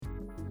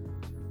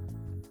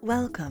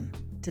Welcome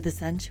to The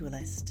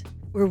Sensualist,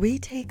 where we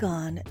take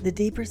on the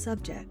deeper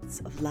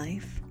subjects of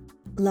life,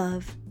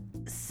 love,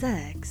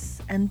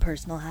 sex, and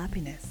personal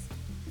happiness.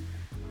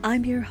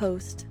 I'm your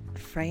host,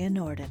 Freya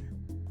Norden.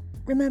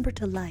 Remember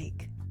to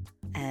like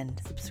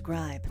and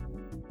subscribe.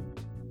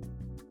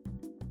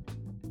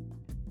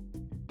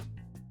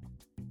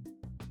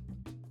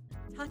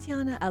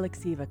 Tatiana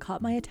Alexieva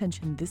caught my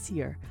attention this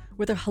year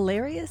with her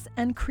hilarious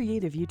and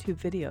creative YouTube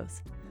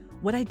videos.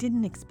 What I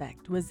didn't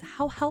expect was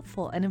how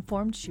helpful and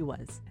informed she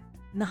was,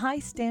 and the high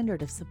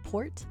standard of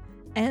support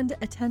and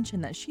attention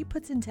that she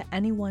puts into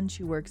anyone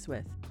she works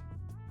with.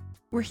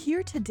 We're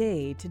here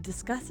today to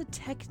discuss a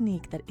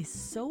technique that is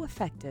so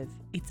effective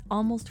it's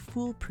almost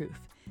foolproof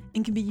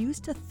and can be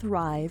used to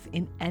thrive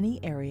in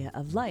any area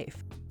of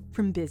life,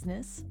 from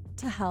business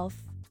to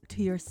health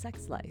to your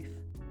sex life.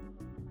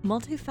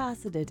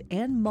 Multifaceted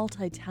and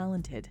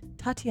multi-talented,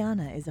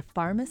 Tatiana is a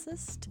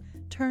pharmacist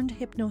turned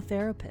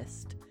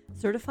hypnotherapist,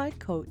 certified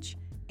coach,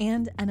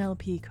 and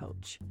NLP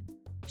coach.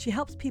 She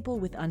helps people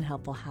with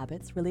unhelpful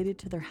habits related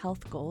to their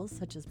health goals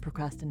such as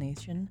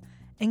procrastination,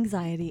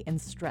 anxiety, and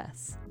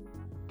stress.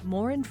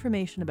 More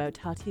information about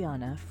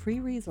Tatiana, free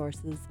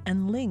resources,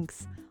 and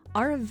links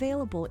are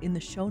available in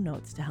the show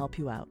notes to help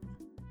you out.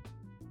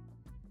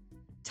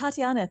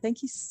 Tatiana,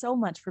 thank you so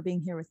much for being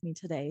here with me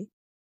today.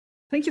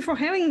 Thank you for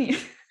having me.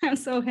 I'm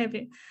so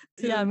happy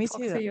to talk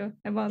to you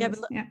about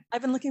this.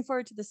 I've been looking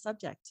forward to this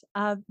subject.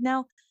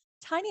 Now,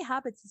 tiny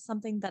habits is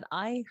something that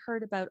I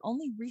heard about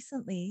only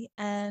recently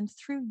and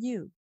through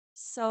you.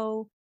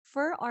 So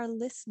for our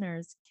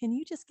listeners, can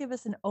you just give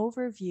us an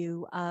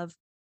overview of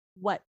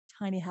what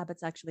tiny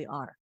habits actually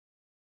are?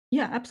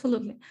 Yeah,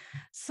 absolutely.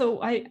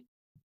 So I'm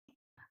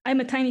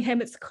a tiny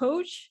habits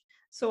coach.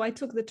 So I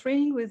took the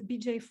training with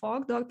BJ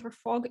Fogg. Dr.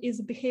 Fogg is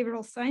a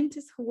behavioral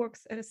scientist who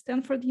works at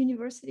Stanford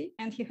University,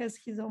 and he has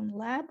his own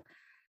lab,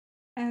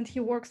 and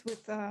he works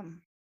with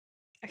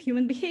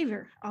human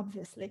behavior,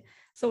 obviously.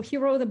 So he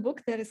wrote a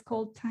book that is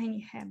called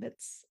Tiny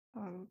Habits.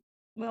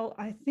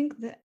 I think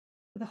that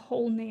the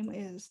whole name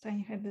is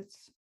Tiny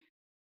Habits,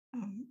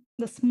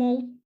 the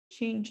small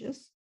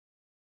changes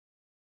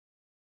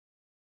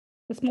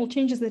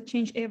that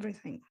change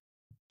everything.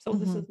 So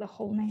this is the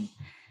whole name.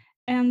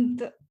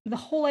 And the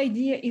whole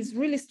idea is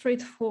really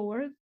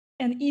straightforward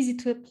and easy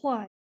to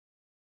apply.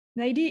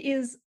 The idea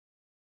is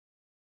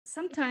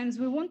sometimes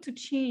we want to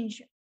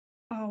change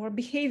our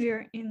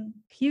behavior in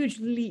huge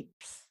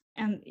leaps,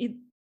 and it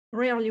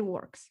rarely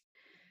works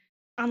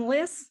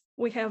unless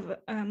we have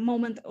a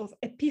moment of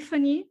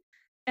epiphany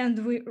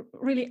and we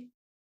really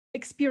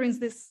experience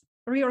this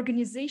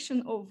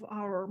reorganization of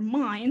our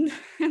mind,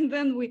 and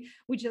then we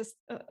just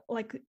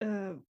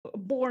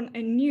born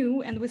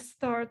anew and we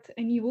start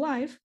a new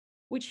life,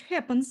 which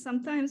happens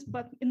sometimes,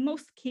 but in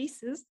most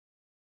cases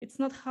it's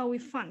not how we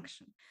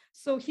function.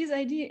 So his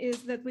idea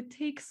is that we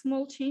take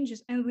small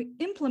changes and we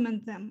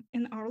implement them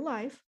in our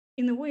life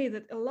in a way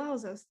that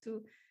allows us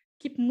to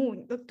keep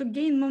moving, to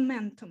gain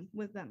momentum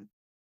with them.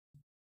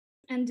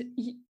 And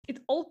it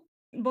all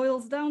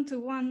boils down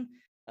to one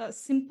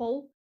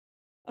simple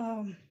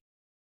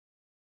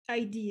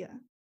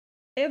idea.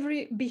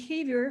 Every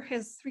behavior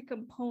has three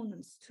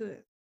components to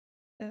it: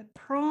 a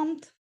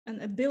prompt,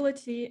 an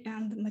ability,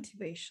 and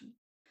motivation.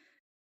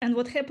 And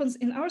what happens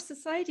in our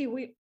society,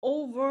 we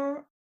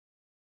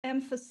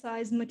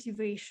overemphasize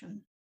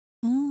motivation.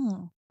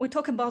 We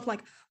talk about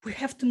we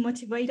have to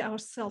motivate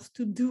ourselves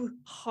to do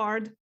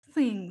hard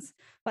things,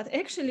 but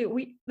actually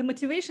the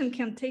motivation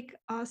can take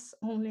us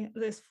only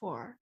this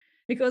far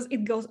because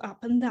it goes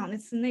up and down.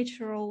 It's a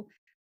natural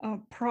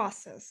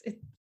process.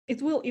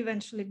 It will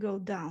eventually go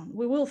down.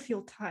 We will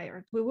feel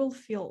tired. We will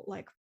feel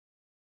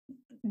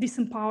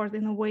disempowered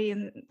in a way,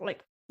 and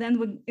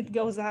then it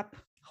goes up,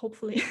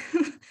 hopefully.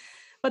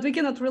 But we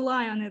cannot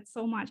rely on it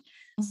so much.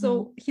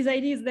 So his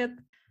idea is that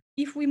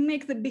if we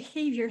make the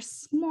behavior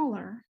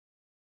smaller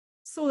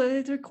so that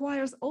it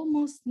requires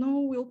almost no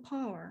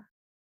willpower,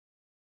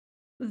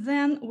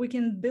 then we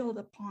can build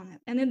upon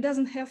it. And it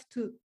doesn't have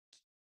to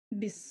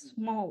be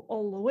small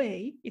all the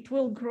way. It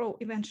will grow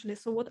eventually.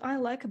 So what I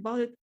like about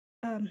it,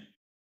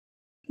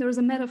 there's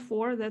a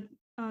metaphor that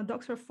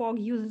Dr. Fogg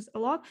uses a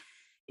lot,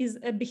 is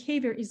a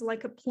behavior is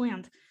like a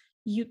plant.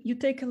 You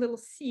take a little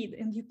seed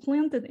and you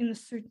plant it in a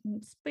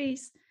certain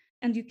space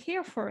and you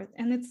care for it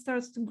and it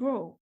starts to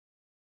grow.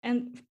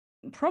 And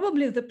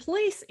probably the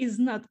place is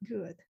not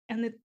good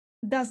and it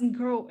doesn't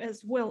grow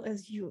as well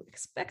as you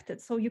expected.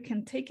 So you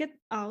can take it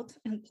out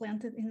and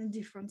plant it in a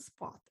different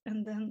spot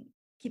and then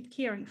keep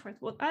caring for it.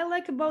 What I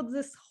like about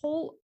this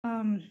whole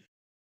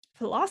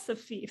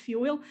philosophy, if you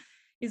will,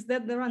 is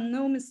that there are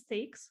no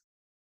mistakes.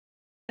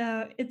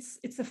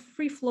 It's a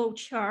free flow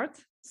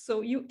chart.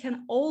 So you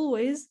can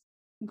always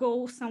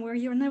go somewhere.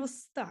 You're never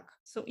stuck.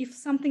 So if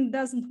something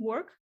doesn't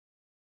work,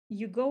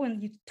 you go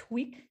and you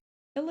tweak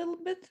a little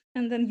bit,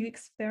 and then you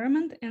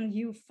experiment and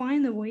you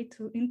find a way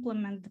to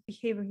implement the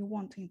behavior you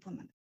want to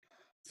implement.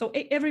 So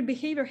every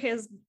behavior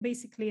has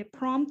basically a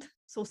prompt,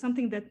 so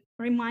something that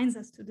reminds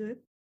us to do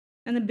it,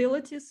 an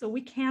ability, so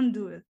we can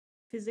do it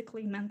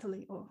physically,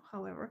 mentally, or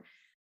however.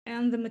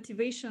 and the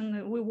motivation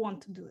that we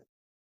want to do it.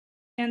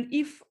 And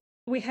if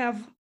we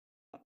have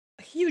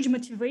a huge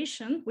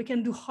motivation, we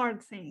can do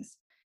hard things.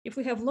 If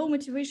we have low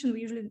motivation,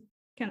 we usually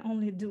can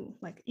only do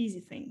like easy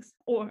things,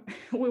 or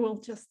we will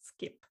just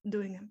skip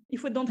doing them.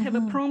 If we don't have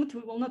a prompt,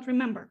 we will not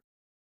remember.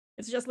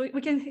 It's just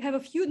we can have a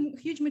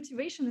huge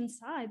motivation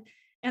inside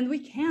and we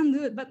can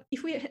do it. But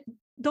if we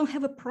don't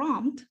have a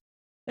prompt,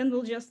 then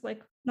we'll just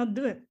like not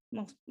do it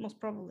most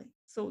probably.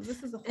 So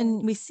this is a whole.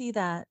 And we see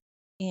that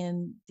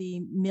in the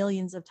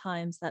millions of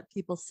times that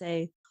people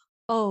say,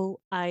 oh,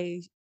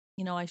 I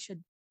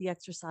should be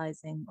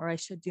exercising, or I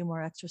should do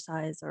more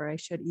exercise, or I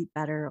should eat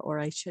better, or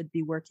I should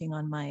be working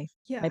on my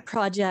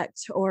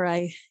project, or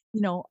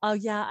oh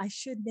yeah, I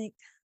should make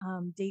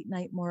date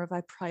night more of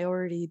a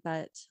priority,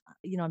 but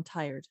I'm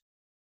tired.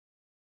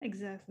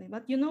 Exactly.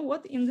 But you know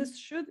what? In this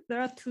should,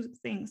 there are two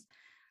things.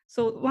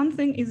 So one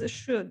thing is a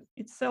should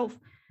itself.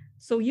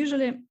 So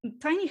usually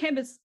tiny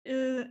habits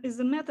is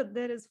a method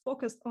that is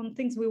focused on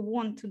things we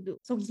want to do.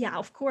 So yeah,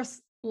 of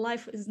course,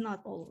 life is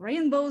not all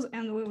rainbows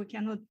and we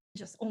cannot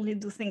just only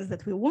do things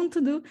that we want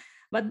to do.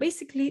 But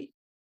basically,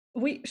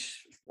 we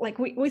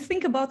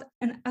think about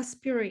an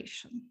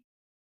aspiration.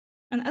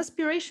 An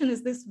aspiration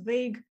is this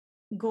vague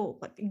goal,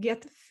 like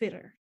get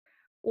fitter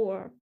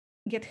or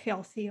get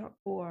healthier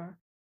or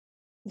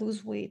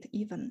lose weight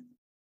even.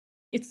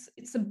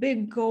 It's a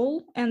big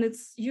goal and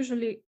it's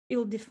usually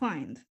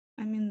ill-defined.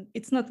 I mean,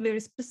 it's not very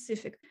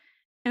specific.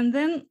 And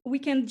then we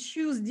can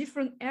choose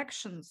different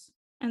actions,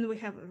 and we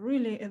have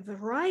really a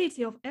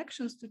variety of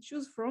actions to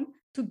choose from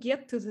to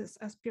get to this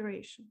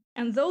aspiration.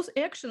 And those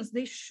actions,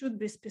 they should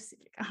be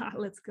specific.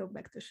 Let's go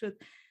back to should.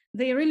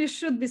 They really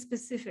should be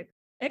specific.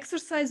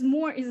 Exercise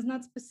more is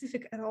not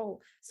specific at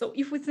all. So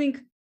if we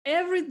think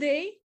every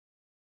day,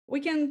 we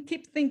can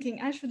keep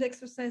thinking, I should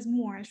exercise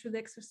more, I should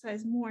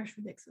exercise more, I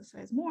should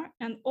exercise more.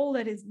 And all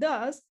that it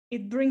does,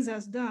 it brings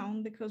us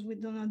down because we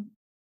do not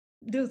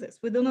do this.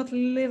 We do not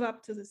live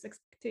up to this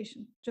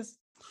expectation. Just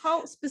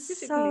how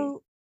specifically?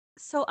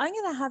 So I'm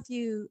going to have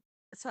you,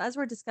 so as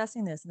we're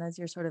discussing this and as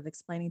you're sort of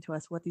explaining to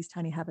us what these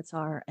tiny habits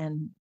are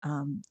and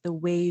the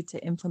way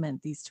to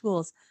implement these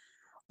tools,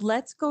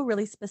 let's go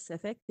really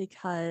specific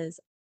because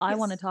I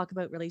want to talk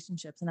about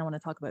relationships and I want to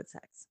talk about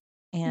sex.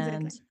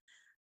 And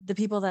the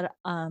people that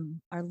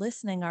are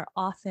listening are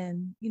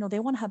often, they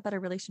want to have better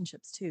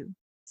relationships too.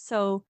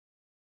 So,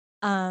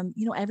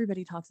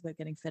 everybody talks about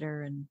getting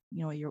fitter and,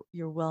 your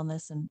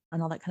wellness and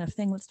all that kind of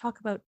thing. Let's talk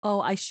about,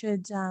 I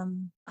should,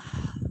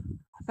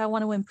 if I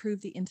want to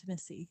improve the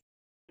intimacy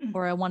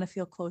or I want to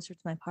feel closer to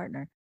my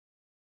partner.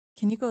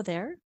 Can you go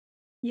there?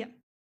 Yeah,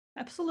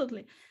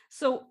 absolutely.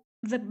 So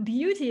the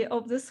beauty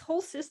of this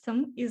whole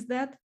system is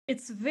that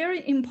it's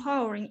very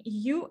empowering.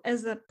 You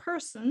as a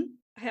person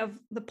have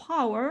the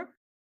power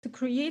to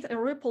create a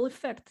ripple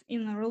effect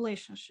in a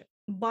relationship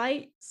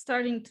by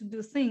starting to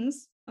do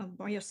things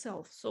by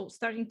yourself. So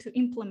starting to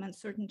implement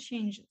certain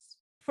changes.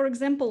 For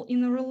example,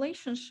 in a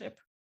relationship,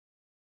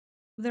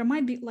 there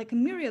might be like a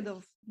myriad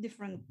of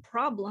different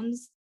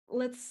problems.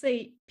 Let's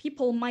say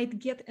people might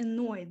get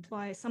annoyed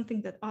by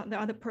something that the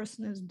other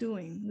person is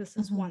doing. This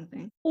is one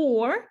thing.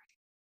 Or,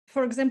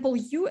 for example,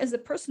 you as a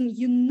person,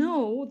 you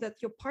know that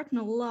your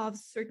partner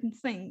loves certain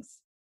things.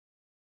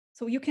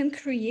 So you can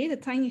create a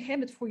tiny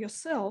habit for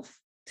yourself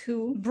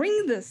to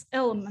bring this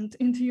element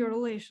into your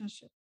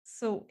relationship.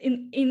 So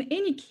in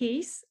any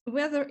case,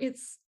 whether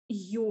it's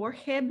your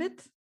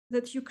habit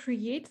that you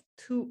create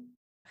to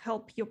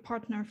help your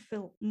partner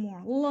feel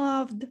more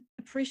loved,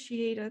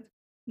 appreciated,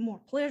 more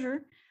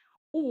pleasure,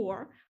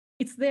 or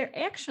it's their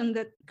action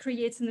that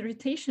creates an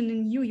irritation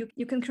in you.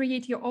 You can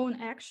create your own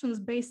actions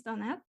based on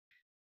that.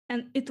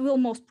 And it will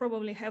most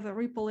probably have a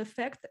ripple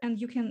effect.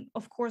 And you can,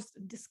 of course,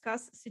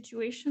 discuss the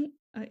situation.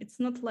 It's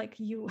not like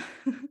you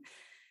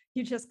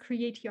you just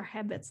create your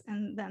habits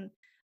and then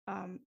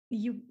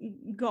you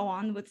go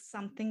on with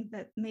something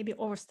that maybe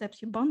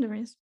oversteps your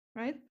boundaries,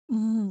 right?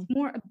 It's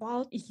more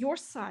about your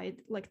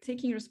side, like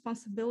taking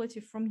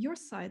responsibility from your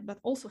side, but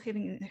also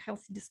having a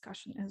healthy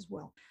discussion as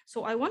well.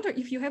 So I wonder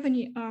if you have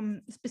any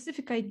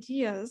specific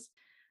ideas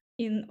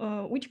in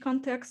which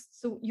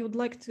context so you would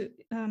like to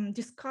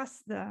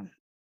discuss the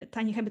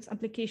tiny habits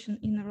application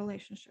in a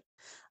relationship.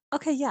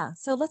 Okay, yeah.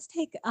 So let's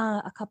take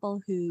a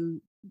couple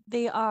who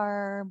they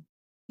are,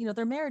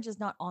 their marriage is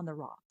not on the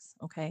rocks.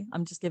 Okay,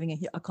 I'm just giving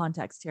a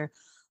context here.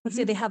 Let's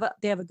say they have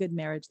a good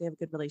marriage, they have a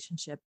good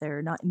relationship.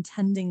 They're not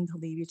intending to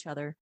leave each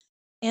other,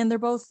 and they're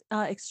both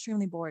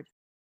extremely bored,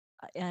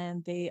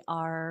 and they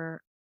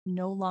are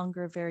no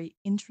longer very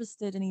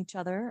interested in each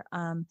other.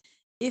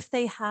 If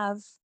they have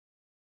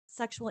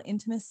sexual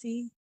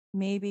intimacy,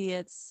 maybe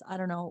it's, I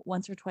don't know,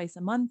 once or twice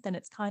a month, and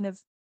it's kind of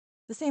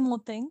the same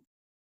old thing.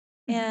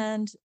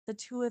 And the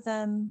two of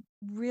them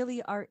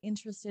really are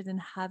interested in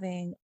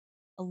having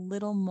a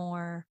little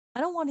more,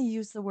 I don't want to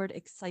use the word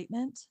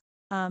excitement,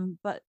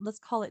 but let's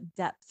call it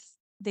depth.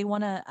 They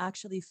want to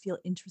actually feel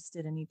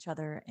interested in each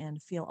other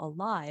and feel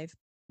alive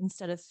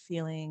instead of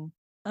feeling,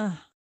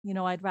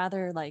 I'd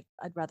rather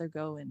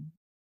go and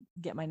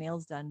get my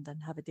nails done than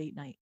have a date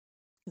night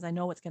because I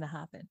know what's going to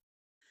happen.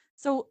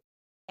 So,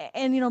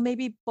 and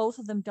maybe both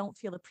of them don't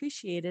feel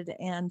appreciated.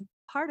 And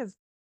part of,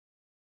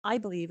 I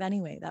believe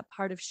anyway, that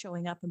part of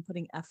showing up and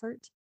putting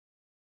effort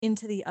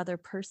into the other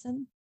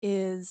person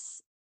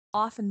is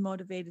often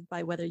motivated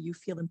by whether you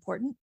feel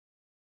important.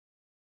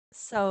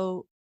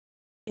 So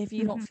if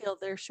you don't Mhm. feel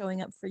they're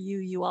showing up for you,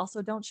 you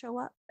also don't show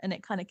up, and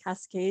it kind of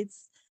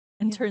cascades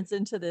and Yeah. turns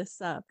into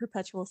this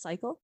perpetual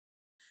cycle.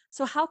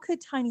 So how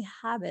could tiny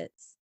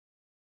habits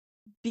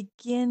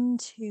begin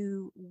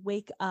to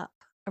wake up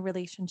a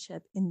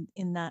relationship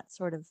in that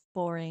sort of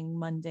boring,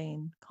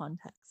 mundane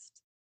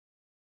context?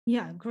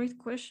 Yeah, great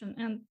question.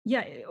 And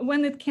yeah,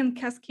 when it can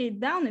cascade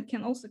down, it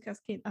can also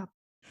cascade up.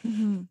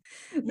 Hmm.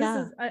 This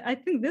Yeah. is, I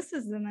think this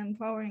is an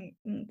empowering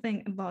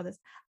thing about this.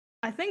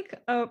 I think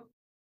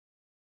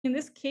in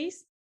this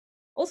case,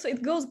 also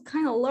it goes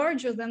kind of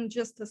larger than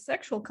just the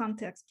sexual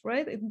context,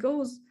 right? It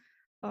goes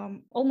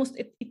almost,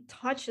 it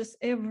touches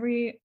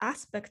every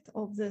aspect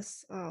of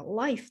this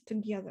life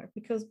together,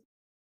 because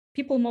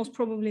people most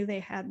probably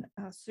they had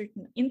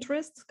certain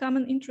interests,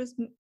 common interests,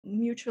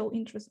 mutual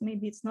interests.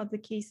 Maybe it's not the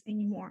case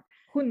anymore,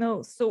 who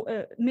knows.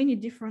 So many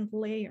different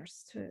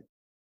layers to it.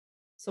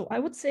 So I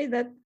would say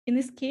that in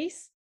this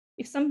case,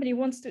 if somebody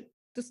wants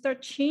to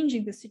start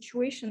changing the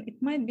situation,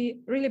 it might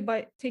be really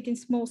by taking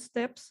small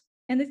steps.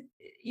 And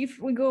if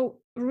we go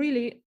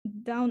really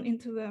down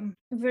into a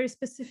very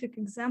specific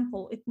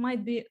example, it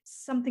might be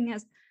something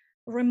as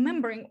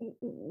remembering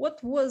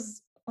what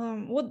was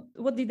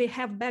what did they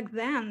have back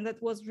then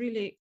that was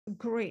really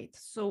great.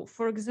 So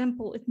for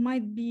example, it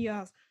might be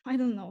I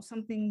don't know,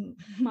 something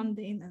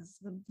mundane as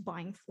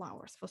buying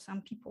flowers. For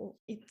some people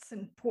it's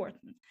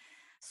important,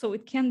 so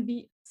it can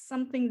be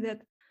something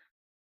that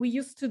we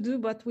used to do,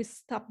 but we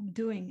stopped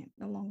doing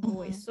it along the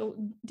way. Hmm. So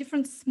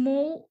different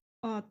small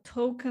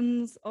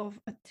tokens of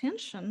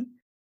attention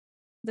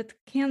that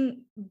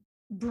can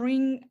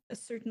bring a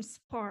certain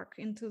spark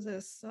into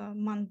this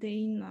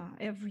mundane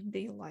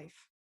everyday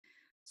life.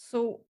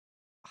 So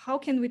how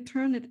can we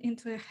turn it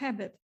into a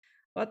habit?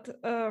 But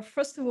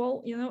first of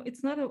all,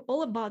 it's not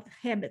all about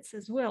habits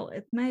as well.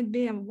 It might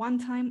be a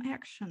one-time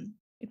action.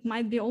 It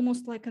might be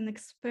almost like an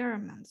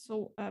experiment.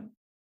 So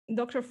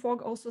Dr.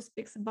 Fogg also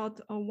speaks about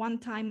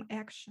one-time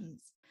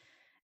actions.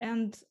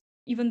 And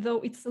even though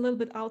it's a little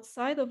bit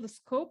outside of the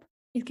scope,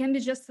 it can be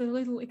just a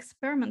little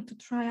experiment to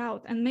try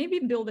out and maybe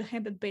build a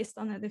habit based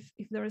on it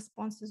if the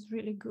response is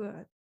really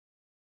good.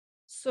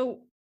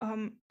 So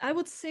I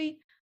would say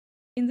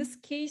in this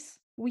case,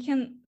 we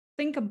can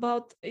think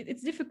about,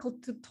 it's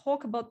difficult to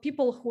talk about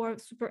people who are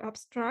super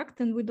abstract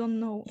and we don't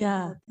know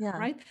Yeah. about them, Yeah.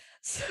 right?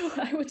 So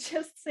I would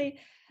just say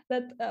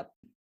that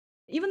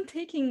even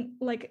taking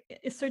like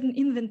a certain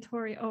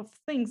inventory of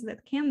things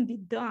that can be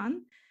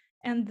done,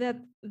 and that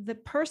the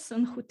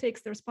person who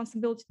takes the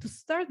responsibility to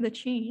start the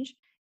change,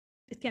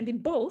 it can be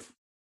both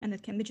and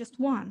it can be just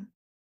one.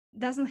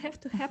 Doesn't have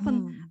to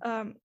happen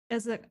Hmm.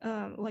 as a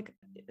like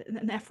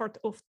an effort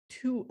of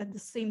two at the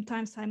same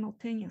time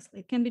simultaneously.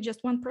 It can be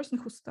just one person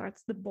who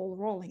starts the ball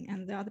rolling,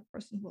 and the other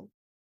person will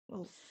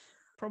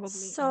probably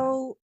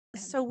So,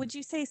 add. would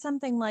you say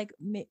something like,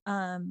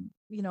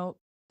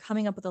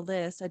 coming up with a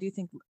list? I do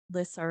think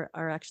lists are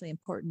actually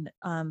important,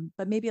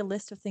 but maybe a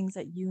list of things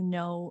that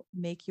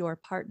make your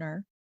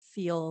partner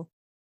feel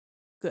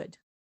good,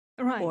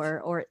 Right.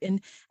 or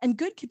and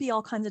good could be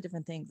all kinds of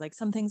different things. Like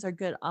some things are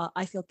good.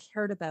 I feel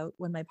cared about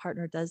when my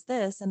partner does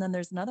this, and then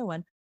there's another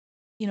one.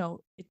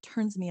 It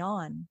turns me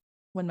on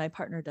when my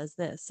partner does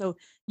this. So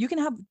you can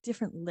have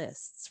different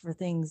lists for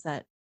things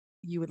that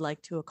you would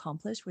like to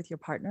accomplish with your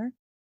partner,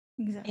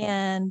 Exactly.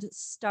 and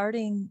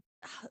starting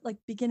like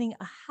beginning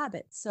a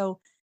habit. So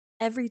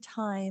every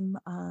time,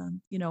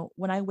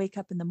 when I wake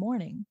up in the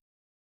morning,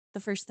 the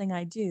first thing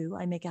I do,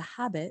 I make a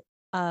habit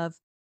of,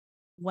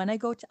 when I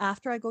go to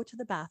after I go to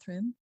the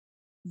bathroom,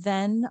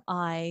 then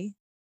I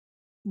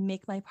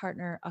make my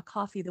partner a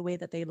coffee the way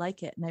that they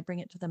like it, and I bring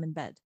it to them in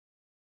bed.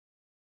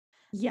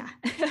 Yeah.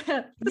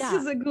 This Yeah.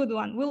 is a good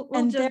one. We'll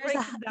And just break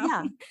it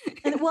down.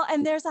 yeah.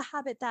 And there's a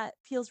habit that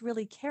feels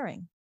really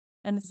caring.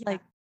 And it's Yeah.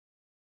 like,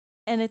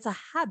 and it's a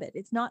habit.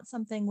 It's not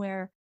something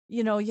where,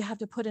 you have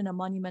to put in a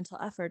monumental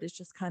effort. It's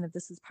just kind of,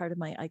 this is part of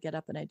my, I get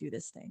up and I do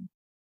this thing,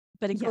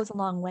 but it Yeah. goes a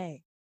long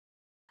way.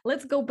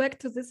 Let's go back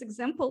to this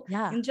example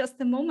Yeah. in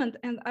just a moment,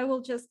 and I will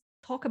just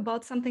talk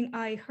about something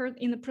I heard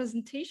in a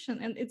presentation,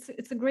 and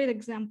it's a great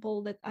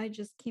example that I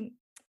just came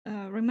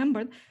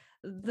remembered.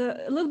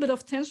 A little bit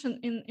of tension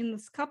in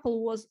this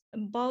couple was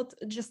about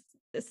just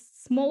a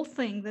small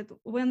thing, that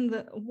when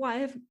the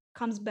wife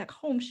comes back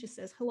home, she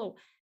says hello,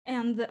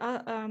 and the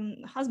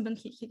husband,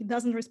 he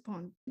doesn't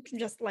respond,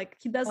 just like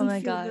he Oh doesn't my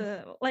feel gosh.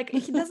 the, like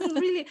he doesn't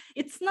really,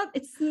 it's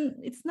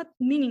not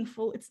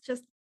meaningful, it's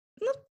just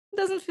not,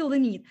 doesn't feel the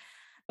need.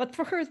 But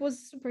for her it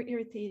was super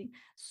irritating.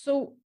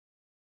 So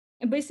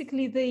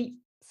basically they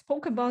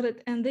spoke about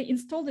it and they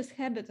installed this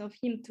habit of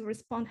him to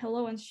respond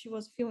hello, and she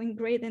was feeling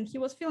great and he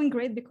was feeling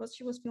great because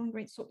she was feeling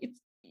great. So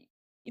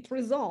it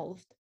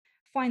resolved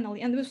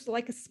finally, and it was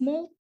like a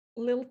small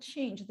little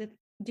change that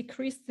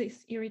decreased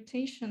this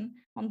irritation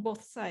on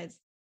both sides.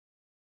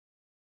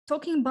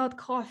 Talking about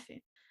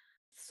coffee,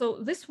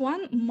 So this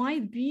one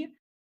might be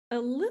a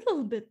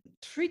little bit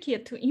trickier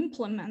to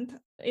implement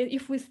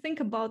if we think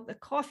about the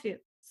coffee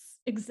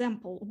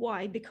example.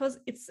 Why? Because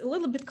it's a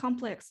little bit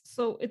complex.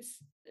 So it's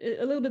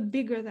a little bit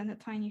bigger than a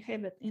tiny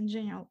habit in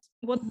general.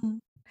 What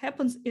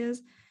happens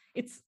is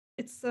it's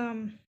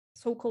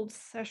so-called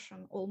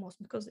session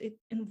almost, because it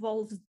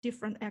involves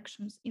different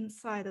actions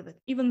inside of it,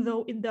 even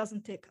though it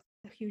doesn't take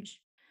a huge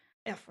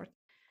effort.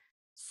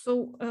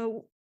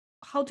 So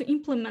how to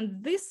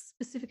implement this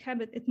specific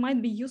habit, it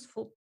might be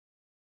useful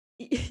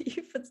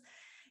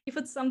if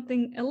it's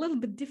something a little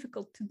bit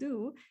difficult to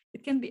do.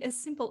 It can be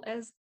as simple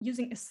as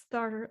using a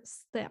starter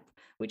step,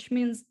 which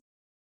means,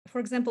 for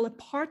example, a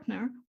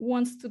partner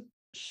wants to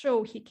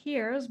show he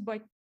cares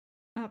by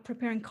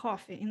preparing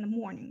coffee in the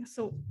morning.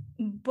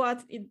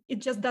 But it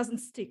just doesn't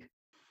stick.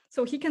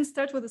 So he can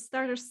start with a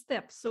starter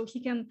step. So he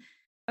can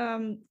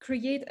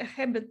create a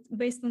habit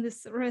based on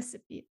this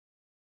recipe.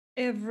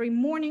 Every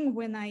morning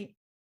when I,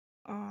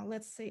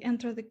 let's say,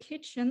 enter the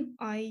kitchen,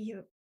 I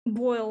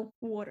boil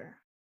water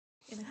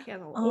in a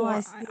kettle,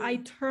 or I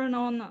turn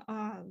on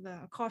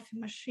the coffee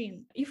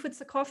machine. If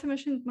it's a coffee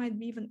machine, it might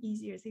be even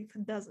easier if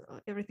it does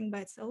everything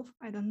by itself.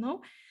 I don't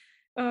know.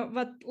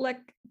 But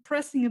like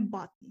pressing a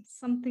button,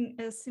 something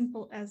as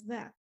simple as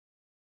that.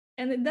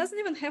 And it doesn't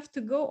even have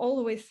to go all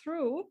the way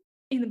through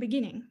in the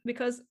beginning,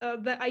 because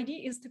the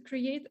idea is to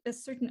create a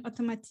certain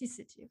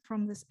automaticity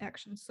from this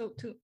action. So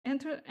to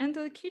enter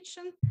the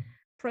kitchen,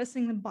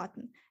 pressing the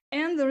button.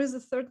 And there is a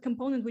third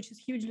component, which is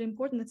hugely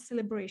important, it's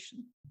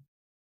celebration.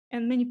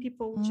 And many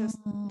people just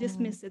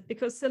dismiss it,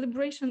 because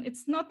celebration,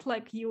 it's not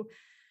like you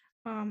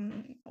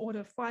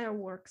order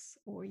fireworks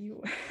or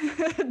you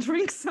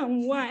drink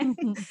some wine.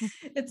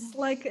 It's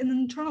like an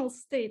internal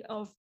state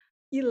of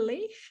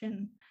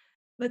elation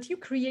that you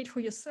create for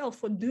yourself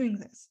for doing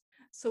this.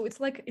 So it's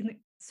like a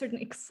certain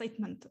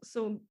excitement.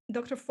 So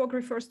Dr. Fogg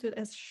refers to it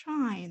as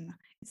shine.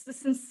 It's the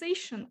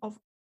sensation of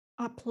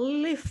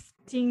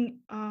uplifting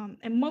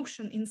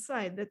emotion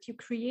inside that you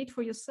create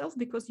for yourself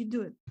because you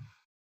do it.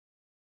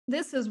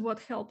 This is what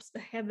helps the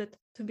habit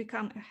to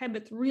become a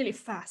habit really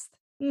fast,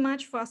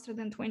 much faster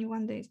than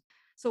 21 days.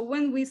 So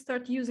when we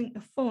start using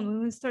a phone,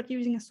 when we start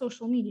using a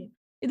social media,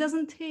 it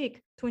doesn't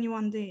take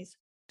 21 days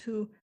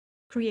to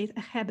create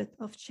a habit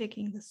of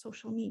checking the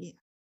social media.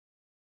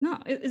 No,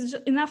 it's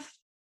just enough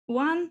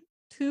 1-2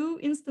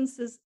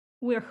 instances,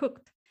 we're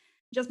hooked,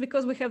 just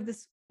because we have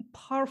this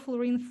powerful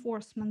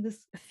reinforcement,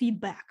 this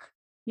feedback,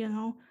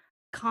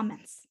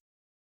 comments,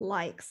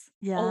 likes,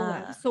 all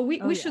that. So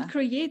we should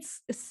create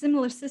a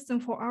similar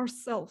system for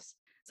ourselves.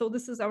 So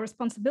this is our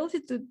responsibility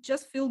to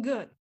just feel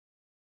good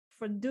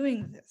for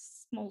doing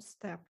this small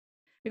step.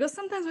 Because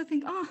sometimes we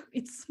think,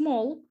 it's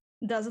small,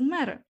 doesn't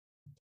matter.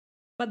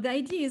 But the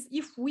idea is,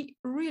 if we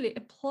really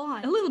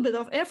apply a little bit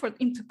of effort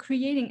into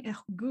creating a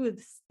good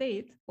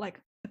state, like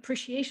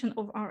appreciation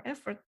of our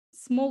effort,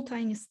 small,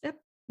 tiny step,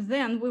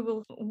 then we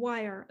will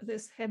wire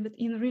this habit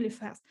in really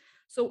fast.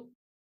 So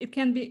it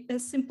can be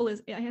as simple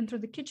as I enter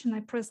the kitchen, I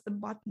press the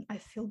button, I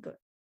feel good.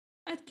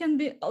 It can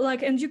be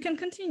like, and you can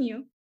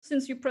continue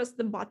since you press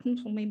the button.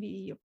 So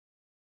maybe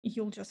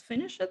you'll just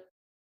finish it.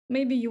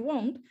 Maybe you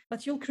won't,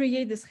 but you'll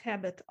create this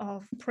habit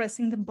of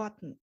pressing the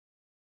button.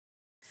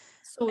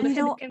 So and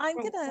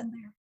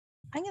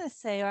I'm gonna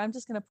say, or I'm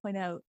just gonna point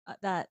out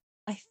that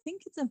I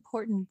think it's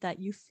important that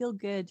you feel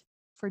good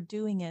for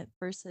doing it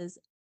versus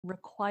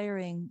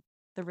requiring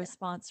the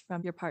response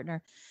from your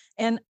partner.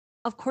 And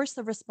of course,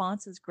 the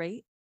response is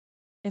great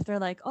if they're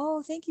like,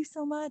 "Oh, thank you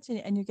so much,"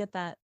 and you get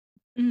that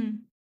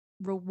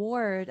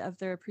reward of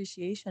their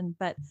appreciation.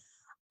 But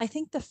I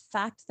think the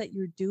fact that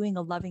you're doing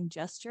a loving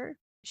gesture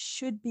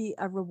should be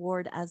a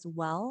reward as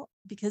well,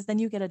 because then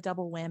you get a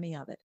double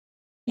whammy of it.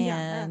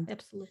 Yeah,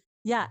 absolutely.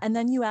 Yeah. And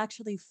then you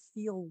actually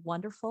feel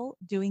wonderful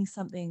doing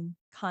something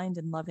kind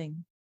and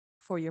loving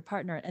for your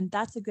partner. And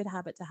that's a good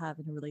habit to have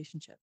in a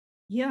relationship.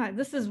 Yeah,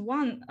 this is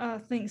one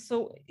thing.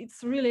 So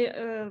it's really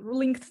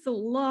linked to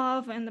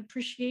love and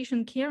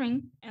appreciation,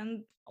 caring.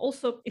 And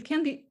also it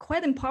can be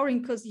quite empowering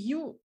because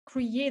you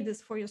create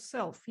this for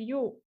yourself.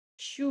 You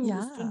choose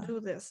to do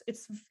this.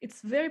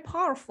 It's very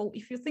powerful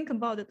if you think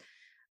about it.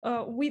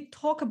 We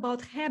talk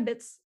about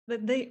habits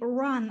that they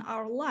run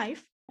our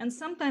life, and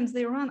sometimes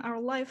they run our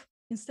life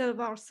instead of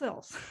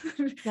ourselves.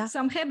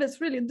 Some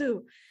habits really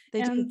do.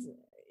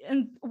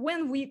 And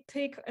when we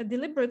take a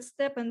deliberate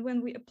step and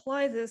when we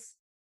apply this,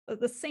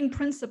 the same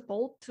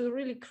principle to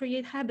really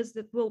create habits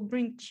that will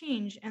bring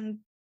change and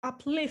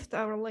uplift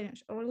our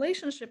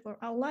relationship or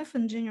our life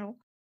in general,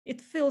 it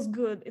feels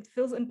good. It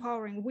feels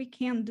empowering. We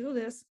can do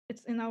this.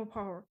 It's in our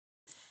power.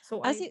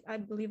 So I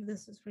believe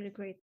this is really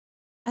great.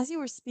 As you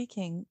were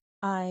speaking,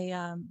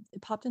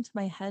 it popped into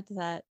my head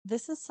that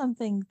this is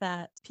something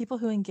that people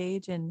who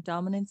engage in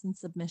dominance and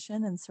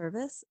submission and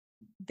service,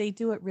 they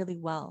do it really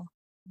well,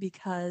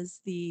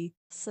 because the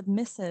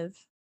submissive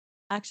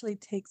actually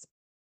takes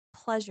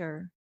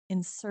pleasure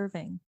in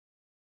serving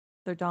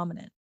their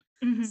dominant.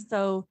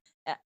 So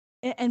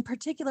And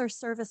particular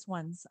service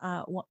ones,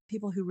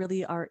 people who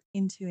really are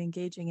into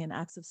engaging in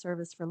acts of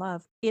service for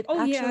love, it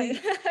Oh yeah, actually,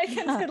 I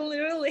can yeah, totally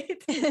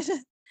relate.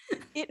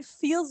 it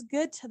feels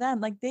good to them.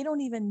 Like they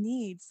don't even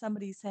need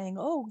somebody saying,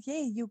 "Oh,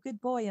 yay, you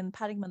good boy," and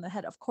patting them on the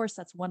head. Of course,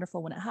 that's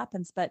wonderful when it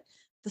happens, but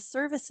the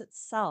service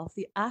itself,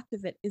 the act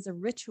of it, is a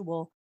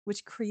ritual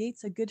which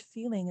creates a good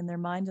feeling in their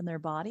mind and their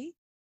body.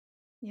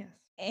 Yes.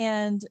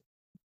 And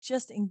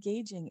just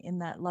engaging in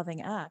that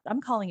loving act,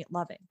 I'm calling it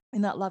loving,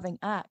 in that loving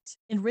act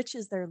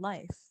enriches their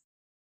life.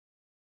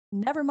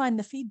 Never mind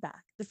the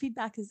feedback. The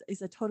feedback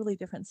is a totally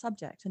different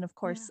subject. And of Yeah.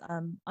 course,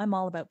 I'm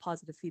all about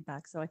positive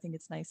feedback. So I think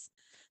it's nice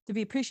to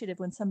be appreciative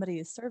when somebody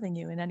is serving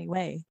you in any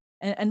way.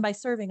 And by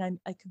serving,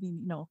 I could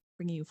be,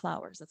 bringing you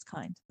flowers. That's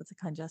kind. That's a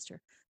kind gesture.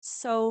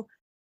 So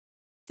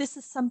this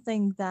is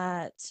something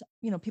that,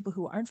 people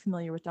who aren't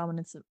familiar with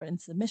dominance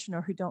and submission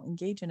or who don't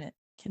engage in it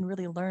can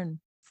really learn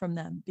from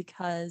them,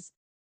 because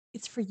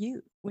it's for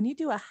you. When you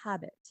do a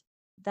habit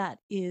that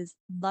is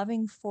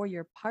loving for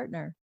your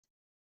partner,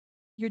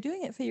 you're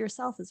doing it for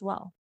yourself as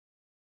well,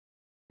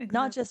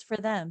 not Exactly. just for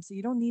them. So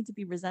you don't need to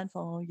be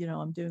resentful,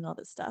 I'm doing all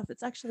this stuff.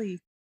 It's actually,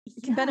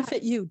 it can Yeah,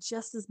 benefit you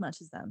just as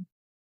much as them.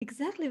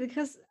 exactly.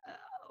 Because,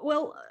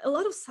 well, a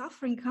lot of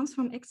suffering comes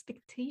from Oh, yes.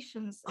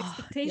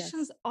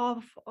 expectations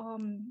of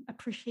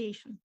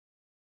appreciation.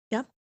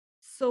 Yep.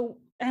 So,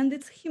 and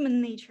it's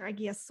human nature, I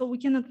guess. So we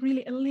cannot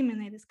really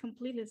eliminate this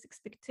completely, this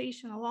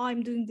expectation. Oh,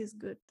 I'm doing this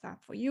good stuff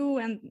for you,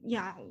 and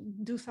yeah,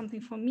 do something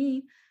for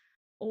me,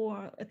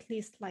 or at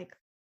least like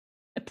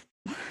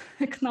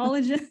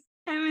acknowledge it.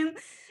 I mean,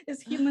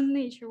 it's human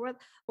nature.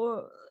 What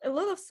or a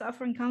lot of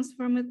suffering comes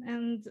from it,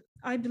 and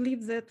I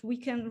believe that we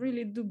can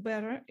really do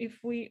better if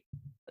we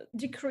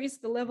decrease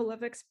the level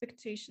of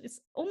expectation.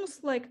 It's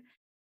almost like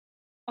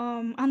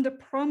under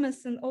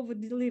promise and over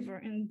deliver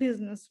in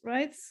business,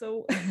 right?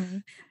 So Hmm.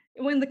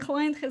 when the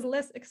client has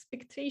less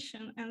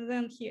expectation and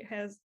then he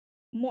has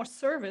more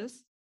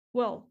service,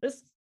 well,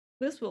 this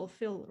will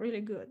feel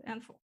really good.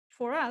 And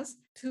for us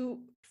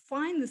to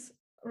find this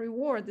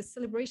reward, this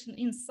celebration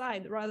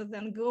inside, rather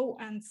than go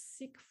and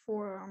seek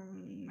for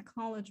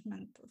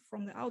acknowledgement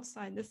from the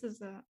outside, this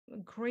is a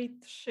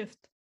great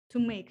shift to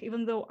make.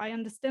 Even though I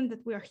understand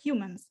that we are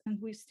humans and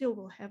we still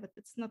will have it,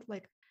 it's not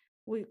like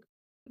we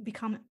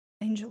become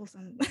angels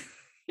and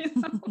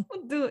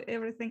do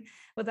everything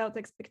without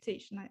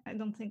expectation. I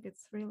don't think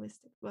it's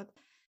realistic, but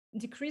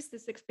decrease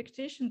this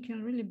expectation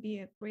can really be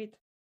a great,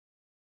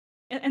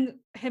 and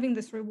having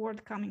this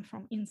reward coming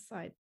from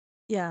inside.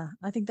 Yeah,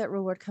 I think that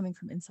reward coming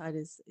from inside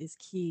is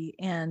key.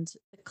 And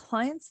the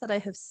clients that I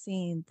have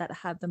seen that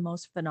have the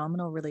most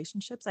phenomenal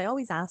relationships, I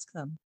always ask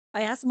them.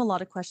 I ask them a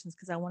lot of questions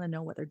because I want to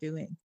know what they're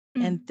doing.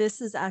 And Mm, this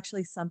is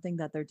actually something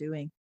that they're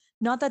doing.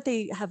 Not that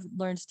they have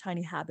learned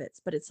tiny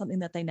habits, but it's something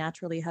that they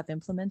naturally have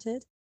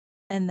implemented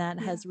and that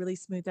yeah. has really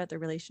smoothed out their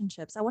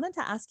relationships. I wanted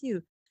to ask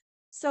you,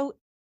 so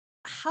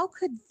how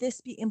could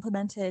this be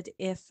implemented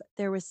if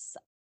there was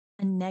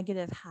a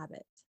negative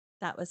habit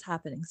that was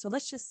happening? So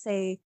let's just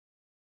say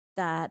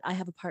that I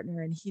have a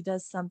partner and he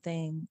does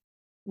something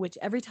which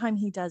every time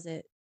he does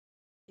it,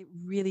 it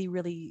really,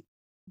 really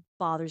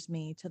bothers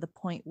me to the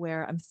point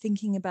where I'm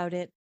thinking about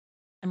it.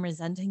 I'm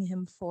resenting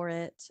him for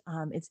it.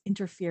 It's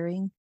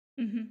interfering.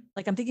 Hmm.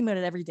 Like I'm thinking about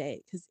it every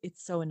day because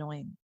it's so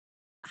annoying.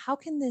 How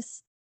can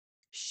this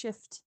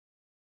shift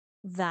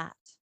that?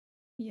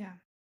 Yeah,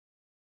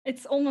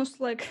 it's almost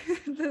like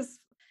this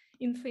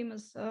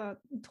infamous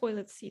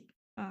toilet seat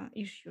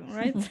issue,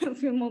 right?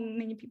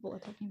 Many people are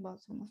talking about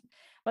almost,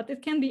 but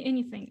it can be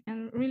anything.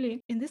 And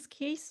really, in this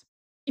case,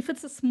 if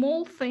it's a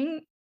small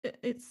thing,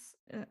 it's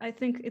I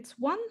think it's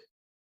one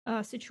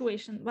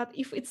situation. But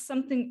if it's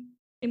something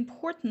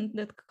important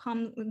that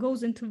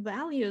goes into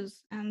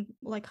values and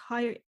like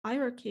higher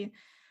hierarchy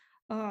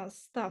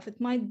stuff, it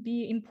might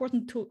be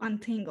important to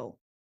untangle.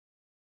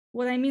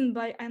 What I mean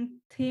by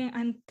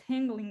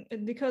untangling,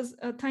 because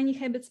a tiny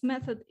habits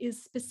method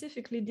is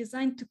specifically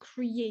designed to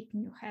create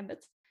new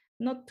habits,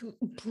 not to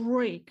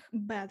break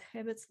bad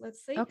habits,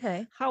 let's say.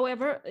 Okay.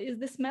 However,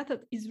 this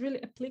method is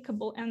really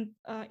applicable, and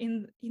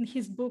in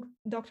his book,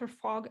 Dr.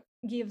 Fogg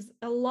gives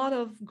a lot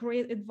of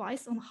great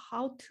advice on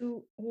how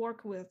to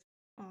work with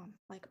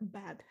like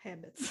bad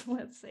habits,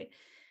 let's say.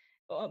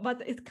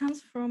 But it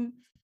comes from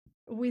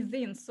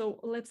within. So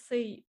let's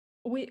say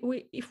we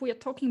if we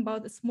are talking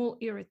about a small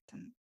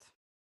irritant,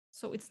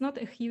 so it's not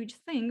a huge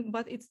thing,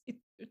 but it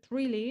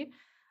really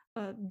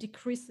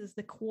decreases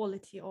the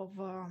quality of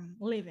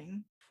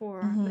living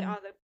for the Hmm.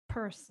 other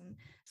person.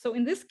 So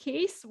in this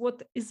case,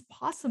 what is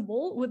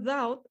possible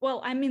without,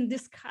 well, I mean,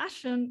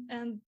 discussion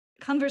and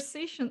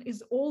conversation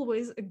is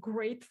always a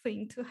great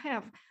thing to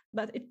have,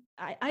 but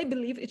I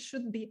believe it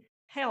should be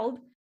held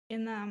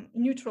in a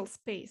neutral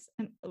space.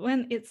 And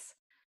when it's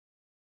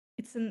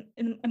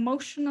an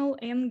emotional,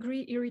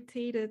 angry,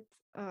 irritated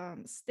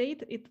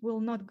state, it will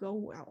not go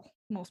well,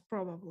 most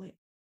probably,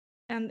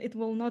 and it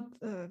will not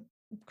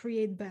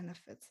create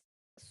benefits.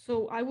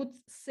 So I would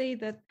say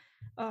that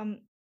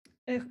um,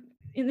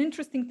 an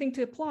interesting thing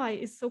to apply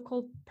is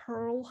so-called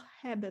pearl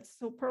habits.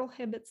 So pearl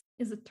habits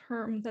is a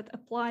term that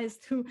applies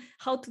to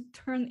how to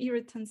turn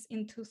irritants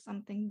into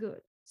something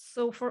good.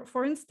 So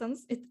for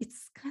instance,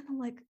 it's kind of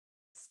like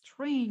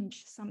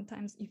strange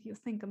sometimes if you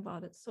think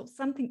about it. So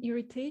something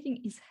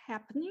irritating is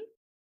happening,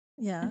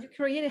 and you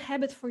create a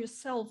habit for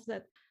yourself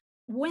that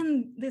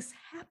when this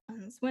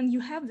happens, when you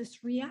have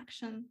this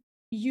reaction,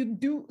 you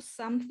do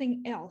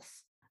something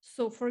else.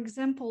 So for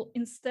example,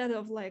 instead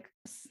of like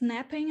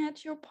snapping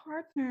at your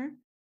partner,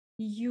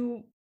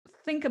 you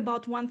think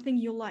about one thing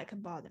you like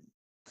about him.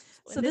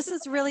 So this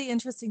is really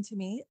interesting to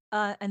me.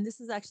 And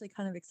this is actually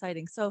kind of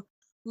exciting. So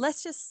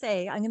let's just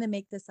say, I'm going to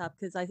make this up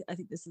because I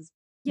think this is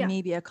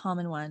maybe a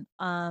common one.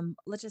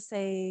 Let's just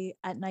say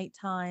at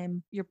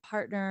nighttime, your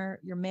partner,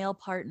 your male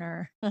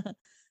partner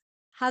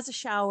has a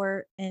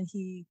shower and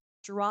he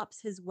drops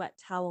his wet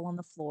towel on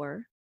the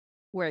floor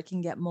where it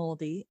can get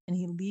moldy, and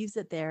he leaves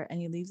it there,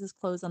 and he leaves his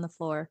clothes on the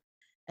floor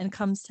and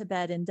comes to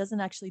bed and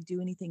doesn't actually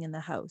do anything in the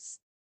house.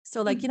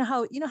 So like, you know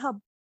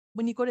how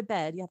when you go to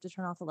bed, you have to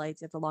turn off the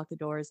lights, you have to lock the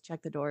doors,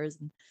 check the doors,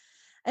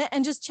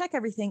 and just check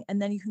everything,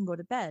 and then you can go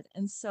to bed.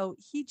 And so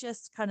he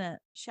just kind of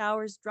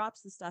showers,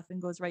 drops the stuff,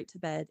 and goes right to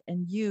bed.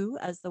 And you,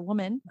 as the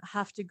woman,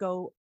 have to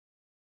go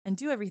and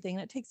do everything.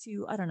 And it takes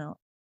you, I don't know,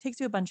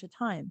 takes you a bunch of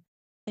time.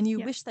 And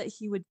you wish that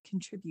he would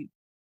contribute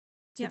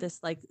to this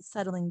like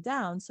settling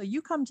down. So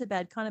you come to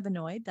bed kind of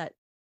annoyed that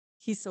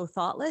he's so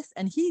thoughtless,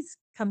 and he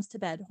comes to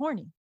bed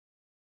horny.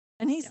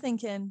 And he's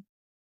thinking,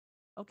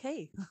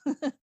 okay.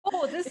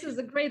 Oh, this is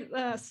a great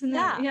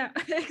scenario. Yeah,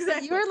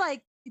 exactly.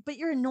 But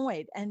you're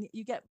annoyed, and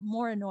you get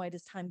more annoyed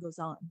as time goes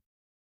on.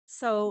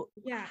 So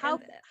how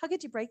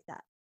could you break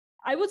that?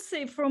 I would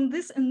say from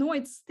this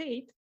annoyed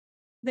state,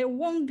 there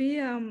won't be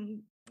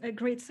a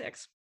great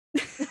sex.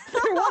 There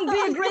won't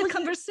be a great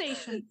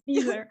conversation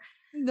either.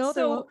 No,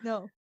 there won't.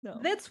 No.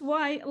 That's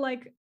why,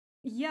 like,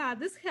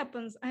 this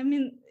happens. I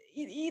mean,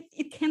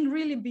 it can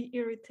really be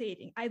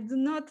irritating. I do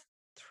not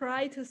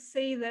try to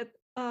say that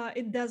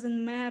it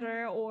doesn't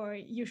matter or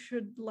you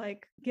should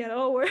like get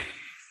over.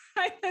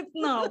 I don't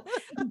know,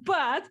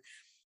 but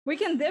we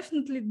can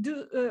definitely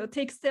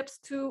take steps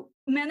to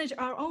manage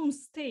our own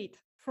state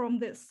from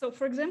this. So,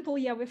 for example,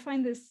 we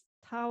find this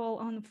towel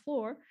on the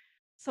floor.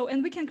 So,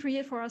 and we can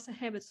create for us a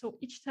habit. So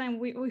each time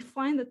we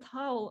find a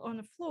towel on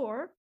the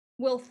floor,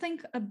 we'll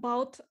think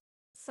about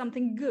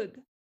something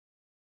good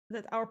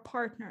that our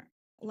partner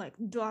like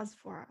does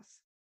for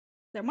us.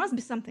 There must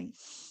be something.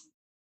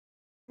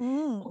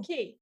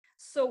 Okay.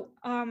 So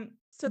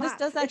this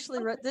does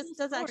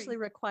actually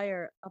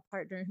require a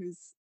partner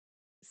who's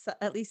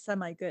at least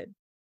semi good.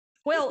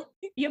 Well,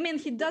 you mean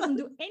he doesn't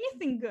do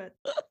anything good?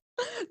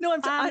 No,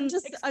 I'm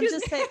just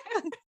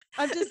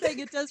saying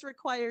it does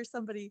require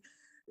somebody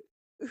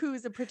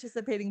who's a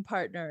participating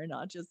partner and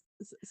not just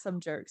some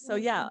jerk. So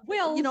I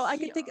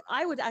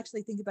would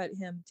actually think about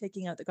him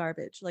taking out the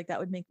garbage. Like that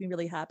would make me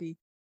really happy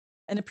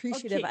and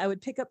appreciative. Okay. I would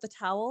pick up the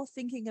towel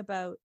thinking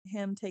about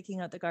him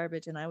taking out the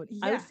garbage, and I would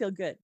feel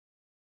good.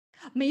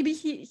 Maybe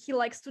he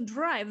likes to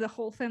drive the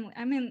whole family.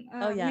 I mean,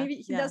 maybe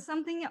he does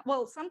something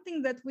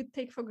that we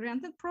take for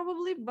granted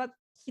probably, but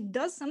he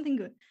does something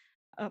good.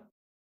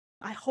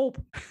 I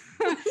hope.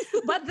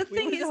 But the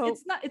thing is,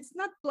 it's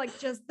not like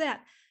just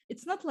that.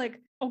 It's not like,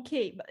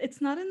 okay, but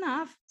it's not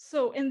enough.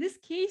 So in this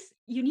case,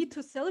 you need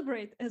to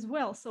celebrate as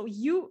well. So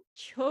you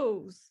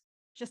chose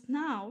just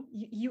now,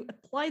 you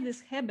apply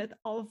this habit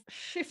of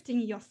shifting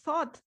your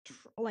thought,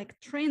 like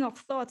train of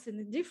thoughts in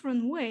a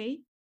different way,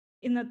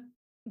 in a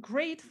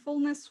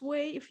gratefulness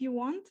way, if you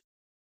want.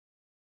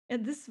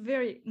 At this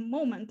very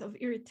moment of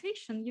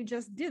irritation, you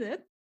just did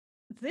it.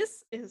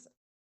 This is a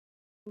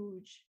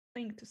huge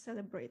thing to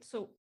celebrate.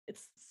 So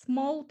it's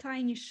small,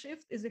 tiny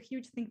shift is a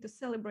huge thing to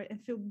celebrate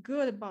and feel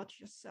good about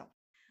yourself.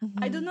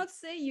 Mm-hmm. I do not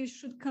say you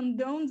should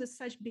condone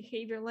such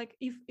behavior. Like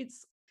if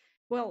it's,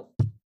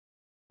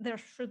 there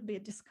should be a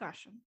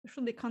discussion, there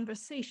should be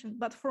conversation,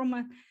 but from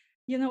a,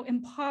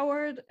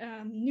 empowered,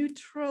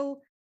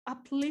 neutral,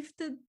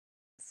 uplifted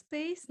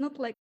space, not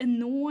like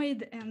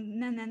annoyed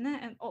and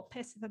and all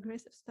passive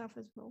aggressive stuff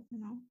as well,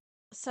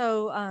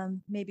 So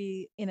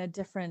maybe in a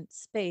different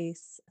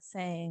space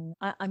saying,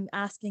 I'm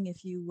asking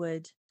if you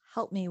would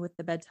help me with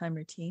the bedtime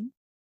routine,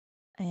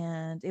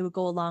 and it would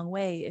go a long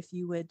way if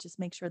you would just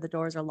make sure the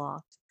doors are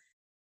locked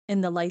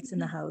and the lights in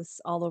the house,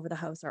 all over the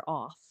house, are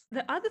off.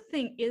 The other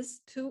thing is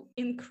to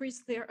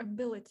increase their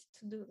ability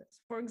to do this.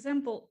 For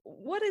example,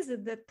 what is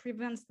it that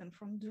prevents them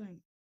from doing?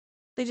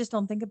 They just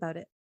don't think about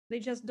it. They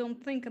just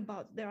don't think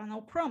about it. There are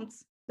no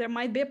prompts. There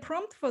might be a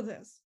prompt for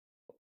this.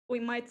 We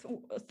might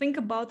think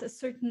about a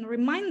certain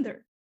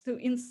reminder to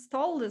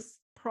install this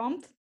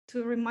prompt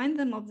to remind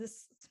them of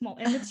this small,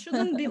 and it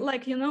shouldn't be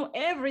like,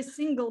 every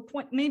single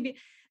point, maybe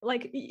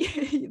like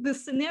the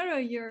scenario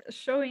you're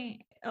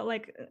showing,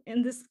 like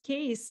in this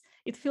case,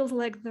 it feels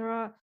like there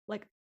are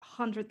like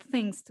 100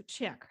 things to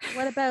check.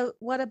 What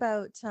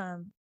about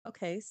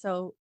okay,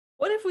 so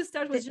what if we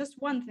start with just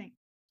one thing?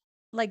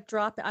 Like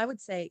I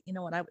would say, you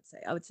know what I would say?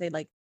 I would say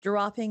like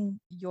dropping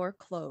your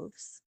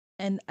clothes,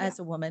 and as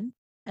a woman,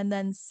 and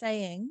then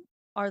saying,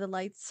 are the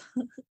lights,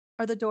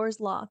 are the doors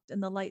locked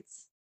and the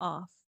lights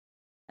off?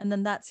 And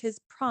then that's his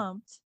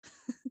prompt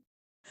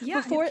Yeah,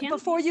 it can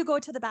before be. you go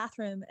to the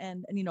bathroom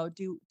and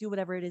do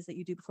whatever it is that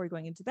you do before you're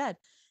going into bed.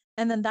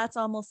 And then that's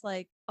almost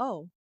like,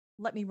 oh,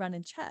 let me run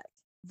and check,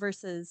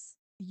 versus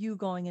you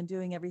going and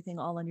doing everything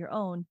all on your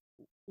own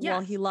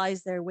while Yeah, he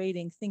lies there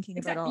waiting, thinking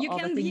about exactly. all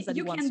the things that he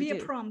You wants can to be a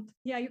do. prompt.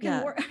 Yeah, you can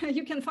Yeah. work.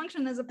 You can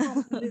function as a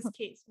prompt in this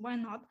case. Why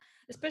not?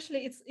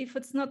 Especially if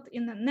it's not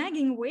in a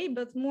nagging way,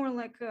 but more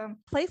like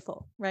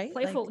Playful, right?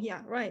 playful. Like,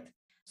 Yeah, right.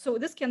 So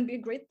this can be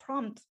a great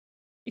prompt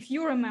if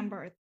you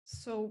remember it.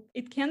 So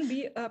it can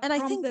be a and I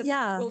prompt think, that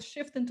yeah, will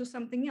shift into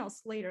something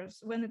else later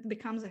when it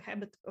becomes a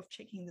habit of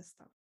checking this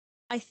stuff.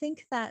 I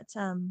think that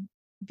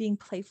being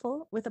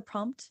playful with a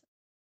prompt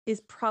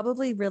is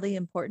probably really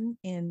important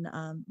in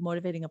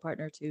motivating a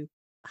partner to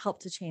help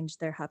to change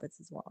their habits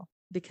as well.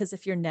 Because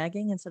if you're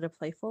nagging instead of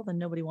playful, then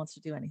nobody wants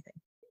to do anything.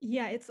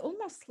 Yeah, it's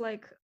almost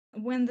like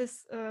when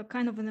this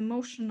kind of an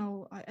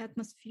emotional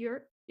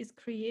atmosphere is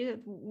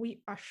created,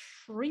 we are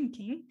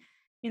shrinking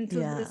into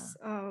this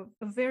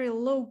very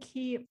low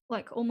key,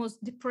 like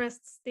almost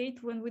depressed state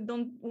when we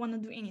don't want to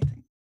do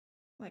anything.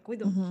 Like we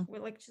don't, we're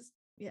like just,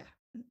 yeah,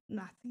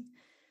 nothing.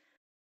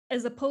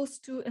 As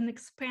opposed to an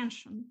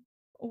expansion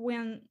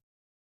when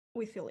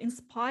we feel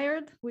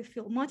inspired, we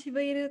feel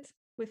motivated,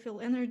 we feel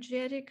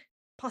energetic,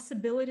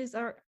 possibilities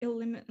are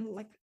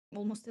like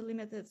almost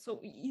unlimited.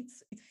 So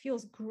it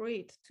feels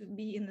great to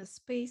be in a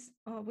space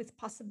with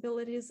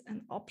possibilities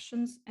and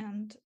options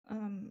and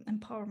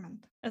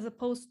empowerment, as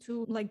opposed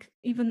to like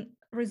even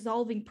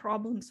resolving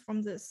problems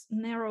from this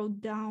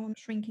narrowed down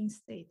shrinking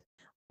state.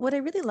 What I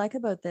really like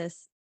about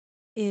this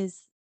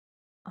is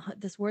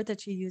this word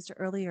that you used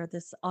earlier,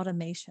 this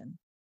automation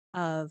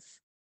of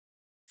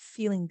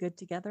feeling good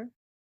together,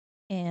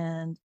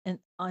 and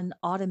an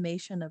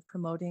automation of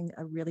promoting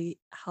a really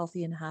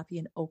healthy and happy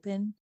and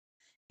open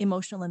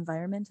emotional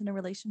environment in a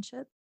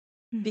relationship.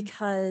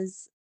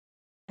 Because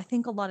I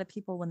think a lot of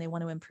people, when they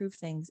want to improve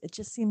things, it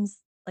just seems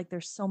like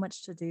there's so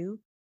much to do,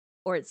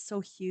 or it's so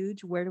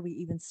huge. Where do we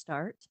even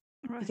start?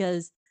 Right.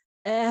 Because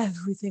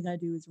everything I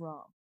do is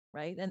wrong,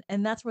 right?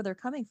 And that's where they're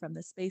coming from,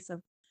 this space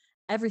of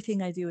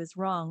everything I do is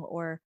wrong,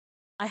 or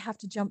I have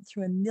to jump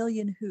through a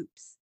million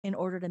hoops in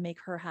order to make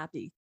her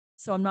happy.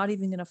 So I'm not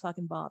even going to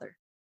fucking bother.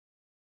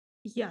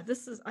 Yeah,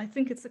 I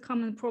think it's a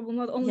common problem,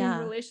 not only in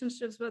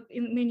relationships, but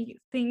in many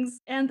things.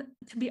 And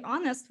to be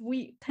honest,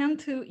 we tend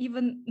to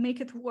even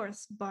make it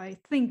worse by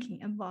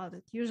thinking about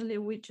it. Usually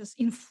we just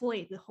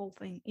inflate the whole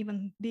thing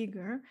even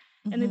bigger,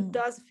 and it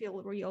does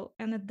feel real,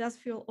 and it does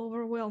feel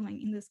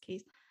overwhelming in this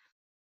case.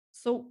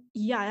 So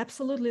yeah,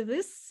 absolutely.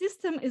 This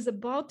system is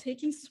about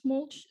taking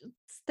small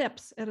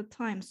steps at a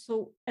time.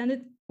 So,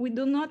 we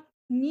do not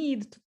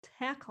need to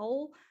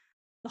tackle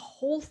the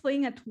whole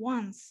thing at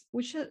once.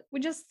 We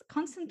just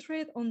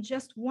concentrate on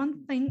just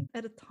one thing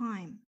at a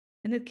time,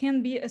 and it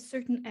can be a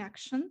certain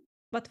action.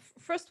 But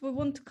first, we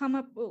want to come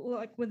up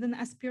like with an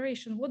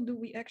aspiration. What do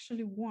we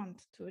actually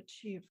want to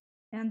achieve?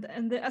 And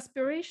the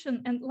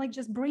aspiration, and like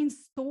just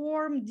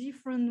brainstorm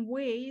different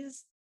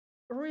ways,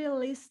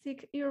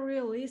 realistic,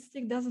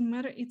 unrealistic, doesn't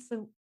matter. It's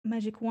a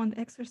magic wand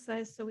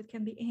exercise, so it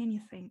can be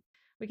anything.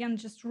 We can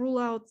just rule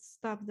out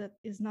stuff that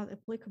is not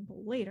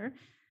applicable later.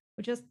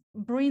 We just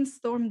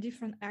brainstorm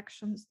different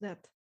actions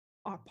that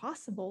are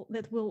possible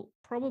that will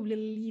probably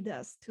lead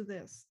us to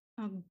this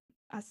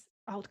as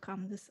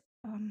outcome, this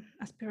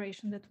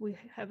aspiration that we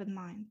have in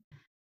mind.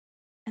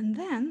 And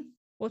then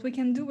what we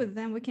can do with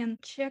them, we can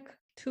check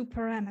two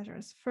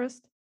parameters.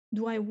 First,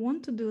 do I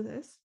want to do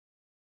this?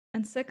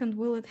 And second,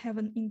 will it have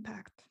an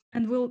impact?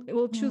 And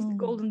we'll choose the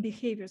golden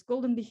behaviors.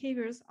 Golden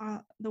behaviors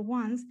are the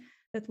ones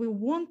that we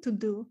want to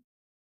do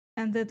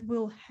and that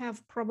will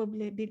have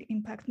probably a big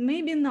impact.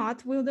 Maybe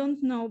not, we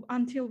don't know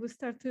until we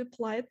start to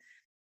apply it,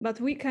 but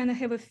we kind of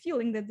have a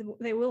feeling that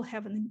they will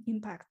have an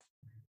impact.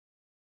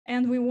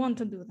 And we want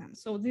to do them.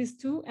 So these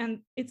two, and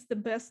it's the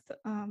best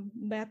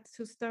bet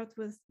to start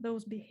with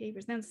those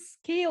behaviors. Then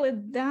scale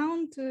it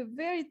down to a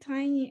very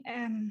tiny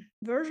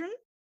version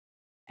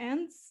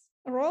and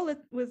roll it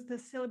with the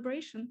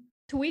celebration.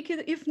 Tweak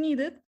it if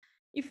needed.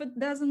 If it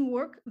doesn't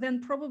work, then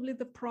probably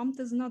the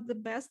prompt is not the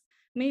best.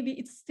 Maybe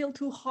it's still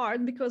too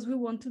hard because we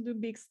want to do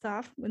big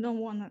stuff. We don't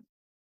want to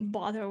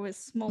bother with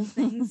small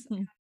things.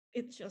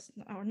 It's just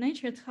our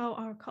nature. It's how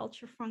our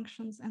culture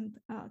functions and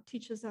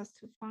teaches us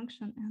to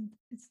function, and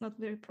it's not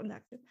very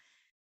productive.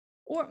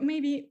 Or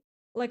maybe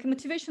like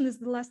motivation is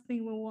the last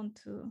thing we want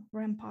to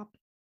ramp up,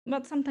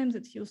 but sometimes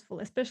it's useful,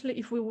 especially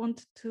if we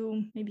want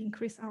to maybe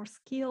increase our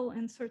skill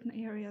in certain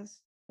areas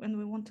when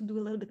we want to do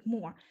a little bit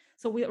more.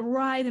 So we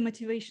ride a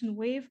motivation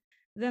wave,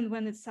 then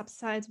when it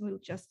subsides, we'll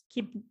just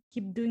keep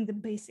doing the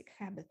basic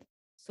habit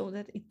so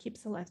that it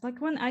keeps alive. Like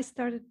when I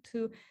started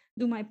to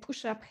do my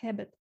push-up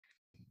habit,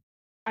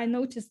 I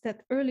noticed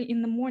that early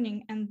in the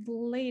morning and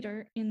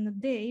later in the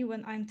day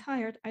when I'm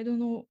tired, I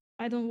don't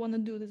want to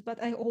do this,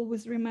 but I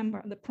always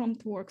remember the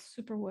prompt works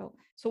super well.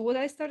 So what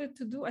I started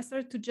to do, I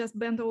started to just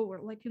bend over,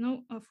 like,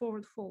 a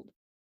forward fold.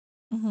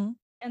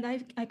 And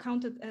I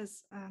count it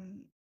as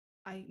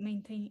I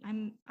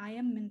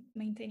am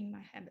maintaining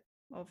my habit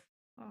of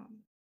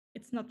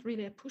it's not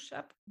really a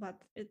push-up,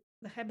 but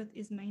the habit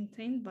is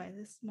maintained by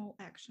this small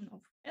action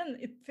of, and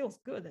it feels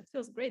good. It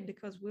feels great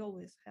because we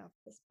always have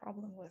this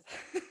problem with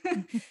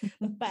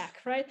the back,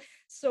 right?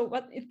 So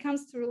when it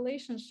comes to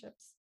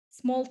relationships,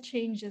 small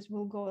changes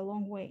will go a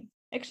long way.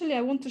 Actually,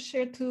 I want to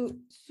share two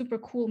super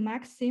cool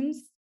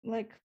maxims,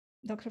 like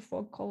Dr.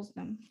 Fogg calls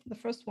them. The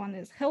first one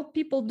is help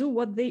people do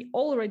what they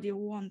already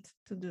want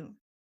to do.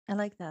 I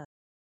like that.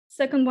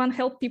 Second one,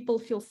 help people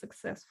feel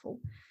successful.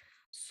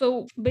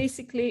 So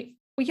basically,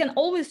 we can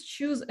always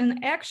choose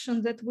an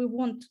action that we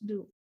want to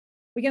do.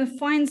 We can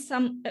find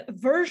some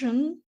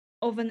version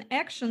of an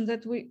action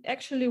that we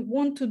actually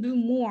want to do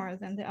more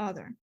than the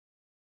other.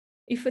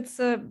 If it's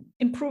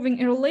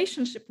improving a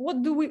relationship,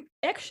 what do we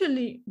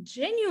actually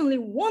genuinely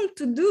want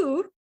to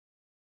do?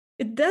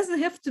 It doesn't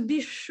have to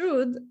be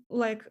should.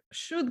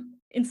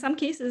 In some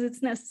cases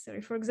it's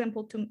necessary, for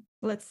example, to,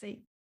 let's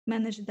say,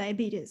 manage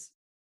diabetes.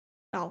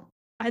 Well,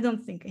 I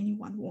don't think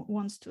anyone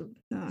wants to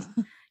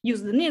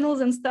use the needles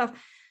and stuff.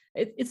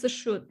 It's a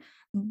should,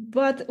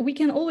 but we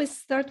can always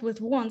start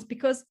with wants,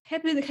 because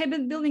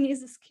habit building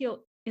is a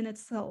skill in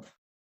itself.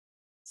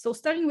 So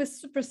starting with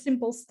super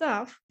simple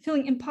stuff,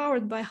 feeling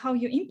empowered by how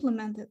you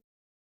implement it,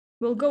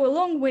 will go a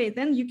long way.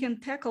 Then you can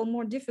tackle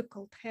more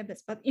difficult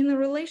habits. But in a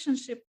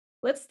relationship,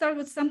 let's start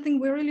with something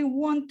we really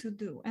want to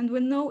do and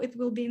we know it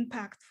will be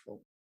impactful.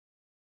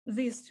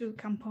 These two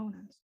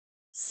components.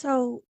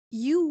 So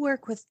you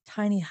work with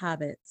tiny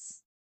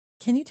habits.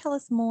 Can you tell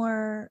us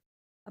more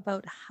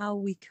about how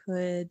we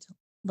could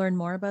learn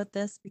more about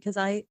this? Because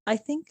I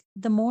think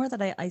the more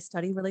that I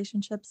study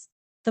relationships,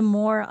 the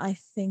more I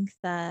think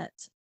that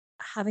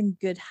having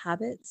good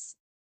habits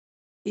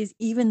is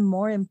even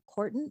more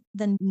important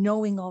than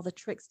knowing all the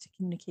tricks to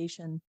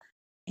communication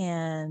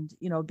and,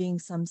 being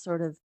some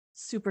sort of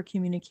super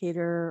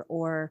communicator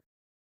or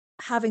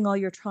having all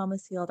your trauma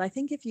sealed. I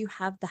think if you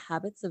have the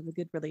habits of a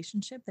good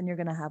relationship, then you're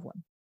going to have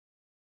one.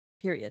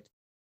 Period.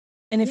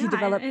 And if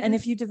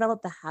you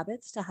develop the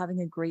habits to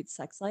having a great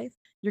sex life,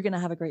 you're going to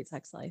have a great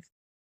sex life.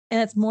 And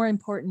it's more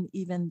important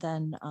even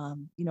than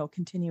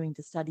continuing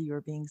to study or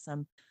being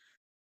some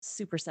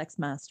super sex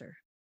master.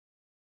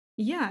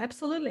 Yeah,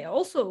 absolutely.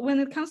 Also, when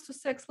it comes to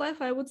sex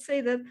life, I would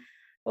say that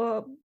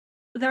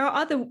there are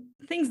other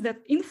things that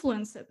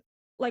influence it,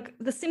 like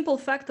the simple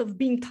fact of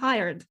being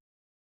tired.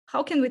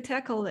 How can we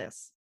tackle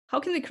this?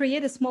 How can we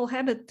create a small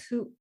habit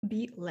to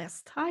be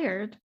less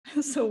tired?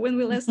 So when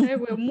we're less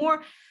tired, we're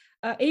more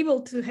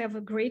able to have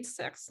a great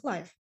sex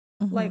life.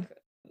 Mm-hmm. Like,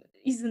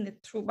 isn't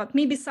it true? But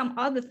maybe some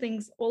other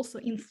things also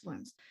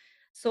influence.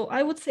 So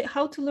I would say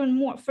how to learn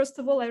more. First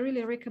of all, I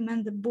really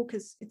recommend the book.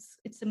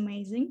 It's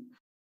amazing.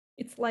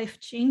 It's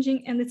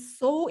life-changing and it's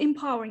so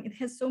empowering. It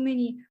has so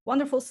many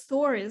wonderful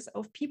stories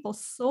of people,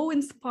 so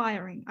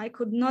inspiring. I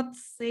could not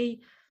say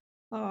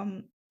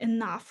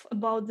enough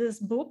about this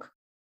book.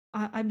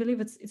 I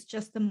believe it's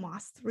just a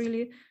must,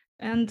 really.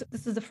 And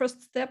this is the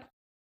first step.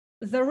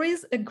 There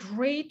is a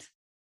great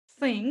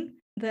thing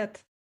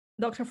that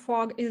Dr.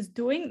 Fogg is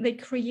doing. They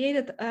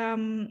created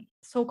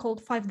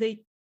so-called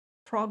 5-day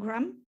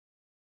program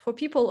for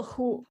people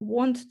who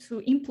want to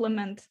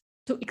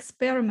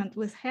experiment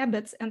with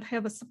habits and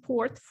have a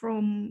support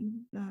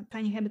from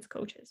Tiny Habits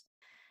coaches.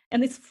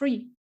 And it's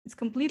free. It's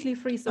completely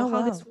free. So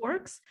how this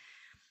works,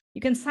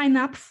 you can sign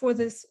up for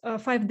this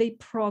 5-day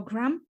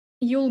program.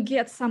 You'll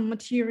get some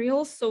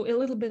materials, so a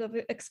little bit of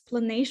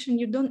explanation.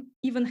 You don't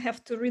even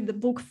have to read the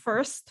book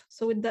first,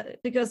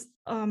 because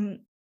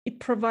it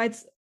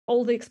provides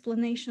all the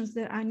explanations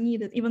that are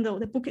needed, even though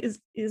the book is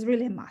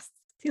really a must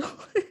still,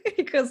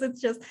 because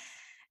it's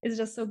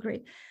just so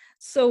great.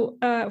 So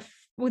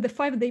with the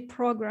 5-day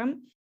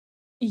program,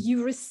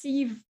 you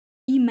receive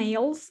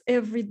emails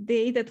every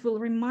day that will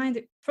remind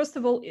you. First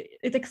of all,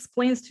 it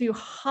explains to you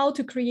how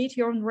to create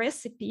your own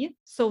recipe.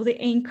 So the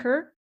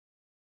anchor,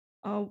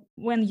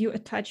 when you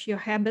attach your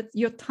habit,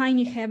 your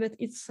tiny habit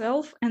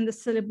itself, and the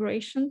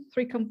celebration,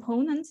 3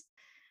 components.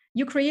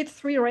 You create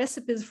 3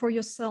 recipes for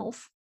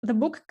yourself. The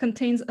book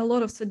contains a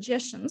lot of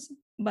suggestions,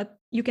 but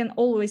you can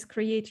always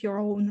create your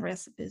own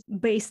recipes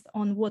based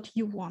on what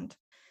you want.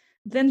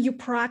 Then you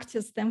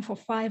practice them for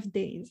 5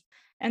 days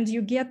and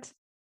you get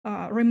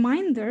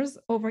reminders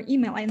over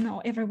email. I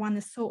know everyone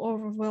is so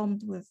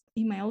overwhelmed with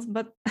emails,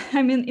 but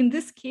I mean, in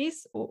this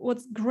case,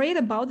 what's great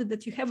about it,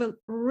 that you have a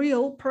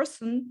real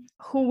person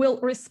who will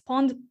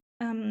respond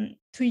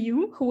to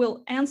you, who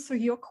will answer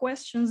your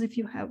questions if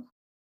you have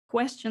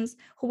questions,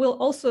 who will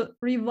also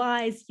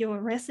revise your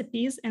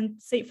recipes and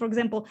say, for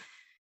example,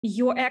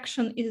 your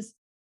action is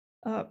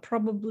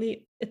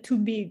probably too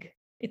big.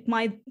 It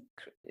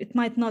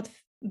might not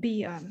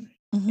be a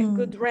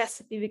good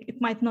recipe. It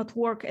might not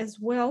work as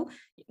well.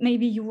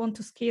 Maybe you want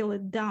to scale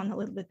it down a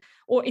little bit,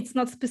 or it's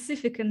not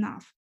specific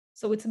enough.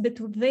 So it's a bit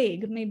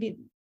vague. Maybe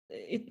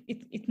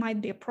it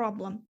might be a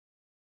problem.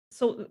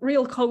 So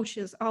real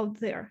coaches out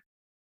there.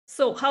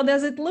 So how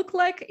does it look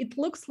like? It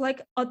looks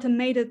like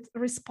automated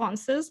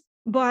responses,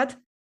 but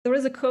there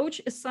is a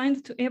coach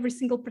assigned to every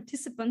single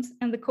participant,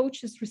 and the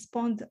coaches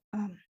respond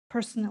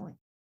personally.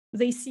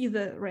 They see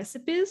the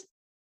recipes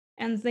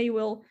and they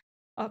will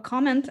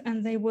comment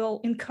and they will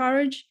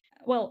encourage.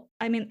 Well,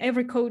 I mean,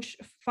 every coach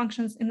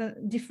functions in a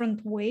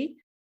different way.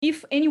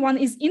 If anyone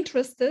is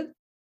interested,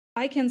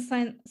 I can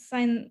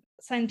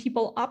sign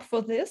people up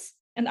for this,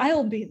 and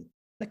I'll be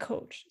the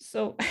coach.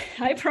 So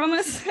I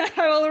promise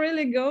I will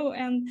really go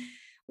and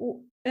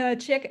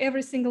check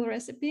every single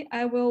recipe.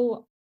 I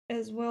will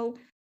as well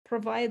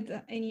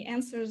provide any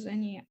answers,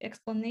 any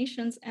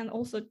explanations, and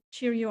also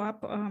cheer you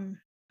up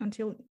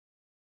until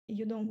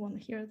you don't want to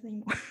hear it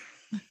anymore.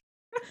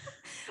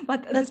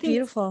 But That's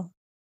beautiful.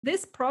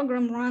 This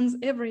program runs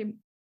every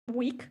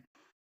week.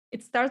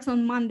 It starts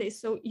on Monday.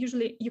 So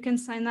usually you can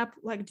sign up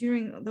like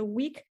during the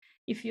week.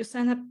 If you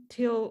sign up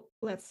till,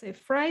 let's say,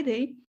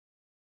 Friday,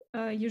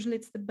 usually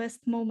it's the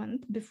best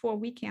moment before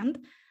weekend,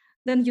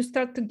 then you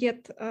start to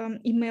get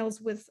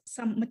emails with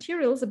some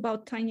materials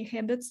about tiny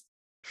habits,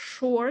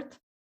 short,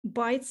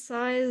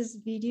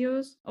 bite-sized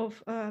videos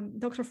of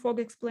Dr. Fogg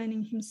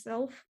explaining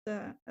himself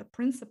the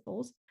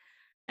principles.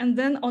 And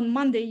then on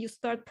Monday, you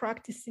start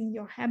practicing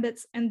your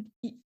habits. And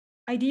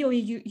ideally,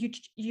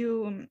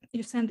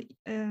 you send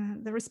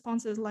the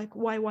responses like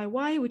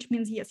why, which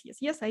means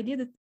yes, I did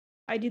it.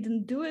 I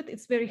didn't do it.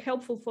 It's very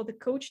helpful for the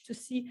coach to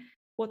see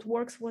what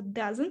works, what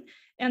doesn't.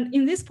 And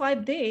in these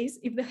 5 days,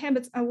 if the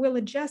habits are well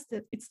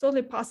adjusted, it's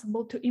totally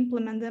possible to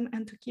implement them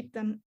and to keep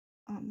them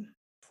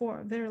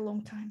for a very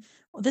long time.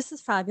 Well, this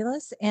is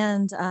fabulous.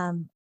 And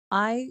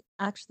I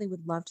actually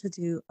would love to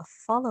do a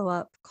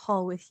follow-up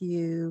call with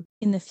you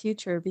in the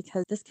future,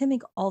 because this can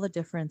make all the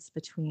difference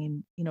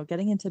between,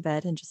 getting into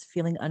bed and just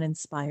feeling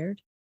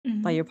uninspired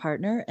by your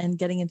partner, and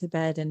getting into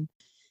bed and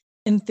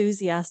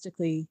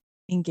enthusiastically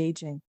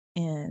engaging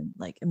in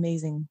like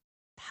amazing,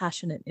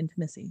 passionate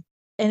intimacy.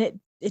 And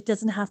it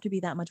doesn't have to be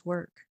that much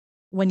work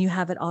when you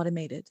have it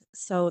automated.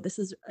 So this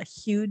is a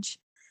huge,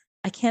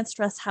 I can't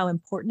stress how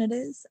important it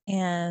is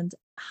and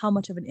how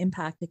much of an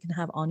impact it can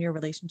have on your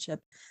relationship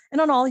and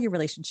on all your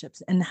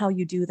relationships and how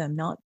you do them,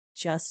 not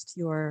just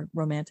your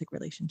romantic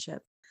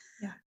relationship.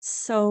 Yeah.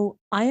 So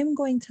I am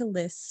going to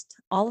list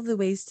all of the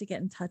ways to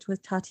get in touch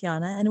with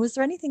Tatiana. And was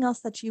there anything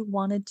else that you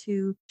wanted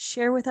to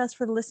share with us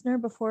for the listener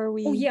before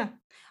we? Oh, yeah.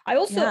 I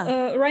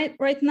also,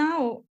 right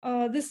now,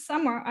 this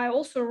summer, I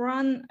also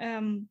run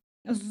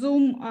a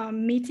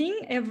Zoom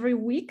meeting every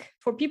week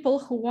for people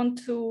who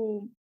want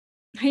to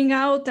hang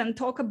out and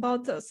talk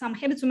about some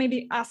habits, or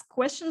maybe ask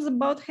questions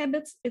about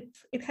habits.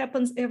 It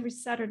happens every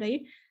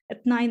Saturday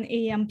at 9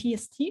 a.m.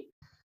 PST.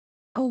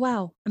 Oh,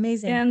 wow.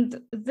 Amazing.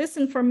 And this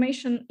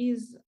information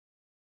is,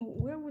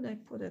 where would I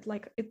put it?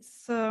 Like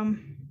it's,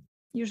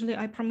 usually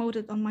I promote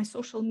it on my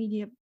social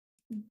media.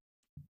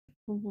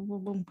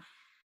 Boom.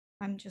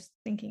 I'm just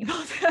thinking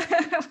about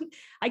it.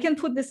 I can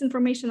put this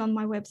information on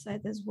my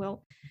website as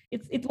well.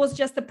 It was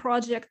just a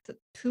project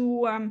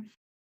to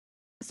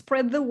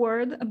spread the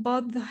word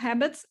about the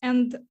habits.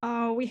 And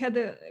we had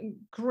a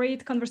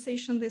great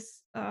conversation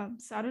this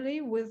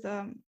Saturday with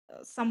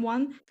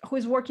someone who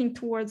is working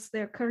towards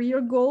their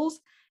career goals.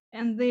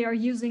 And they are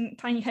using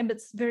tiny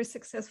habits very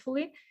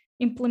successfully,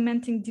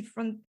 implementing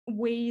different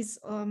ways,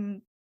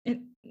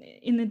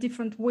 in a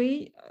different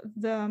way,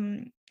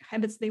 the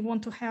habits they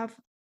want to have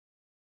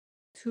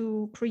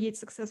to create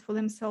success for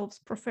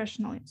themselves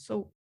professionally.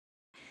 So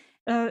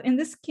in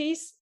this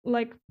case,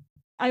 like,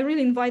 I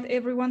really invite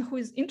everyone who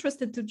is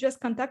interested to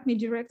just contact me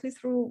directly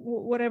through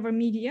whatever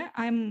media.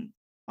 I'm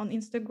on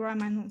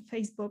Instagram, I'm on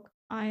Facebook.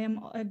 I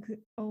am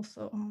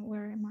also,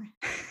 where am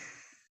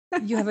I?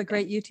 You have a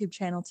great YouTube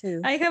channel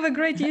too. I have a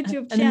great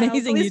YouTube channel. An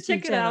amazing Please YouTube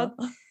check channel.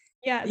 it out.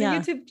 Yeah, the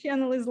YouTube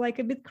channel is like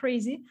a bit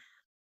crazy.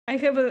 I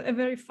have a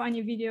very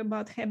funny video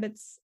about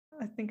habits.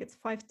 I think it's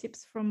 5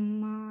 tips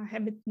from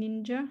Habit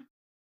Ninja.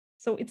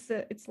 So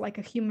it's like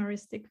a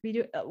humoristic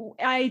video.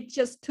 I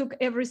just took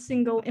every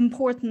single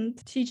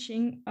important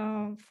teaching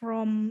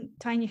from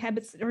Tiny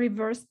Habits,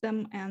 reversed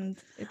them, and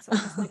it's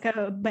almost like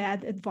a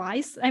bad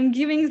advice I'm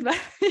giving. But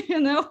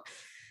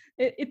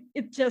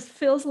it just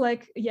feels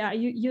like, yeah,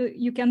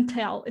 you can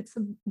tell it's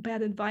a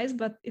bad advice,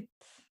 but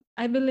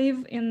I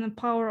believe in the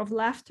power of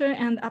laughter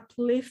and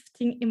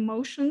uplifting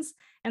emotions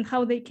and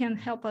how they can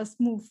help us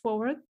move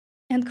forward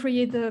and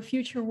create the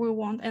future we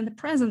want and the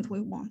present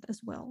we want as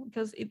well,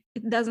 because it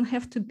doesn't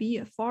have to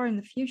be far in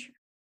the future.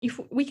 If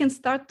we can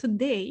start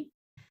today,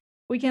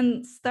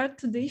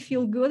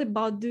 feel good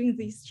about doing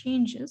these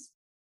changes,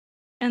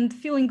 and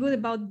feeling good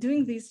about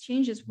doing these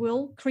changes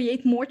will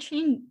create more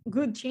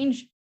good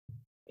change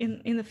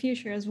in the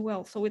future as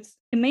well. So it's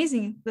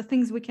amazing the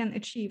things we can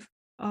achieve,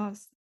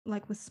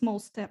 like with small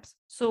steps.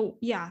 So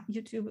yeah,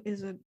 YouTube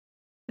is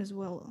as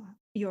well.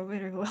 You're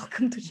very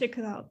welcome to check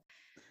it out.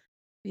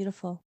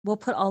 Beautiful. We'll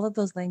put all of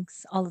the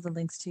links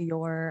to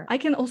your. I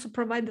can also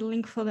provide the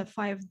link for the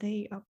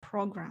 5-day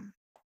program,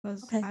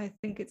 because I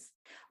think it's.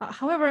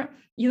 However,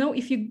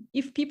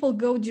 if people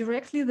go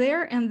directly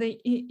there and they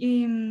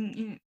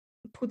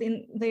put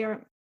in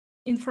their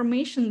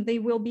information, they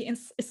will be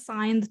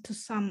assigned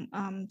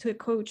to a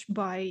coach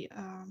by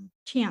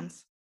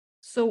chance.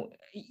 So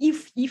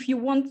if you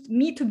want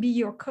me to be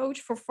your coach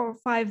for 4 or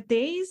 5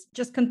 days,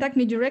 just contact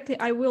me directly.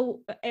 I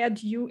will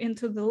add you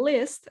into the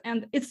list, and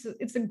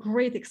it's a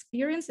great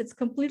experience. It's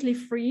completely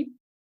free.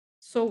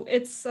 So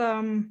it's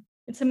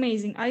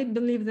amazing. I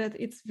believe that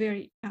it's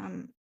very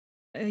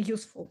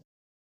useful.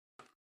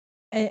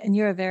 And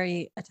you're a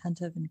very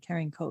attentive and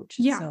caring coach.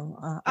 Yeah, so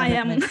I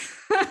am.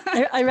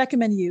 I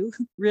recommend you,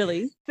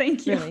 really.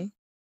 Thank you. Really.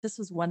 This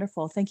was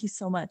wonderful. Thank you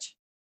so much.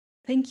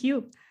 Thank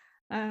you.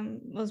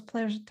 It was a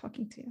pleasure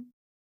talking to you.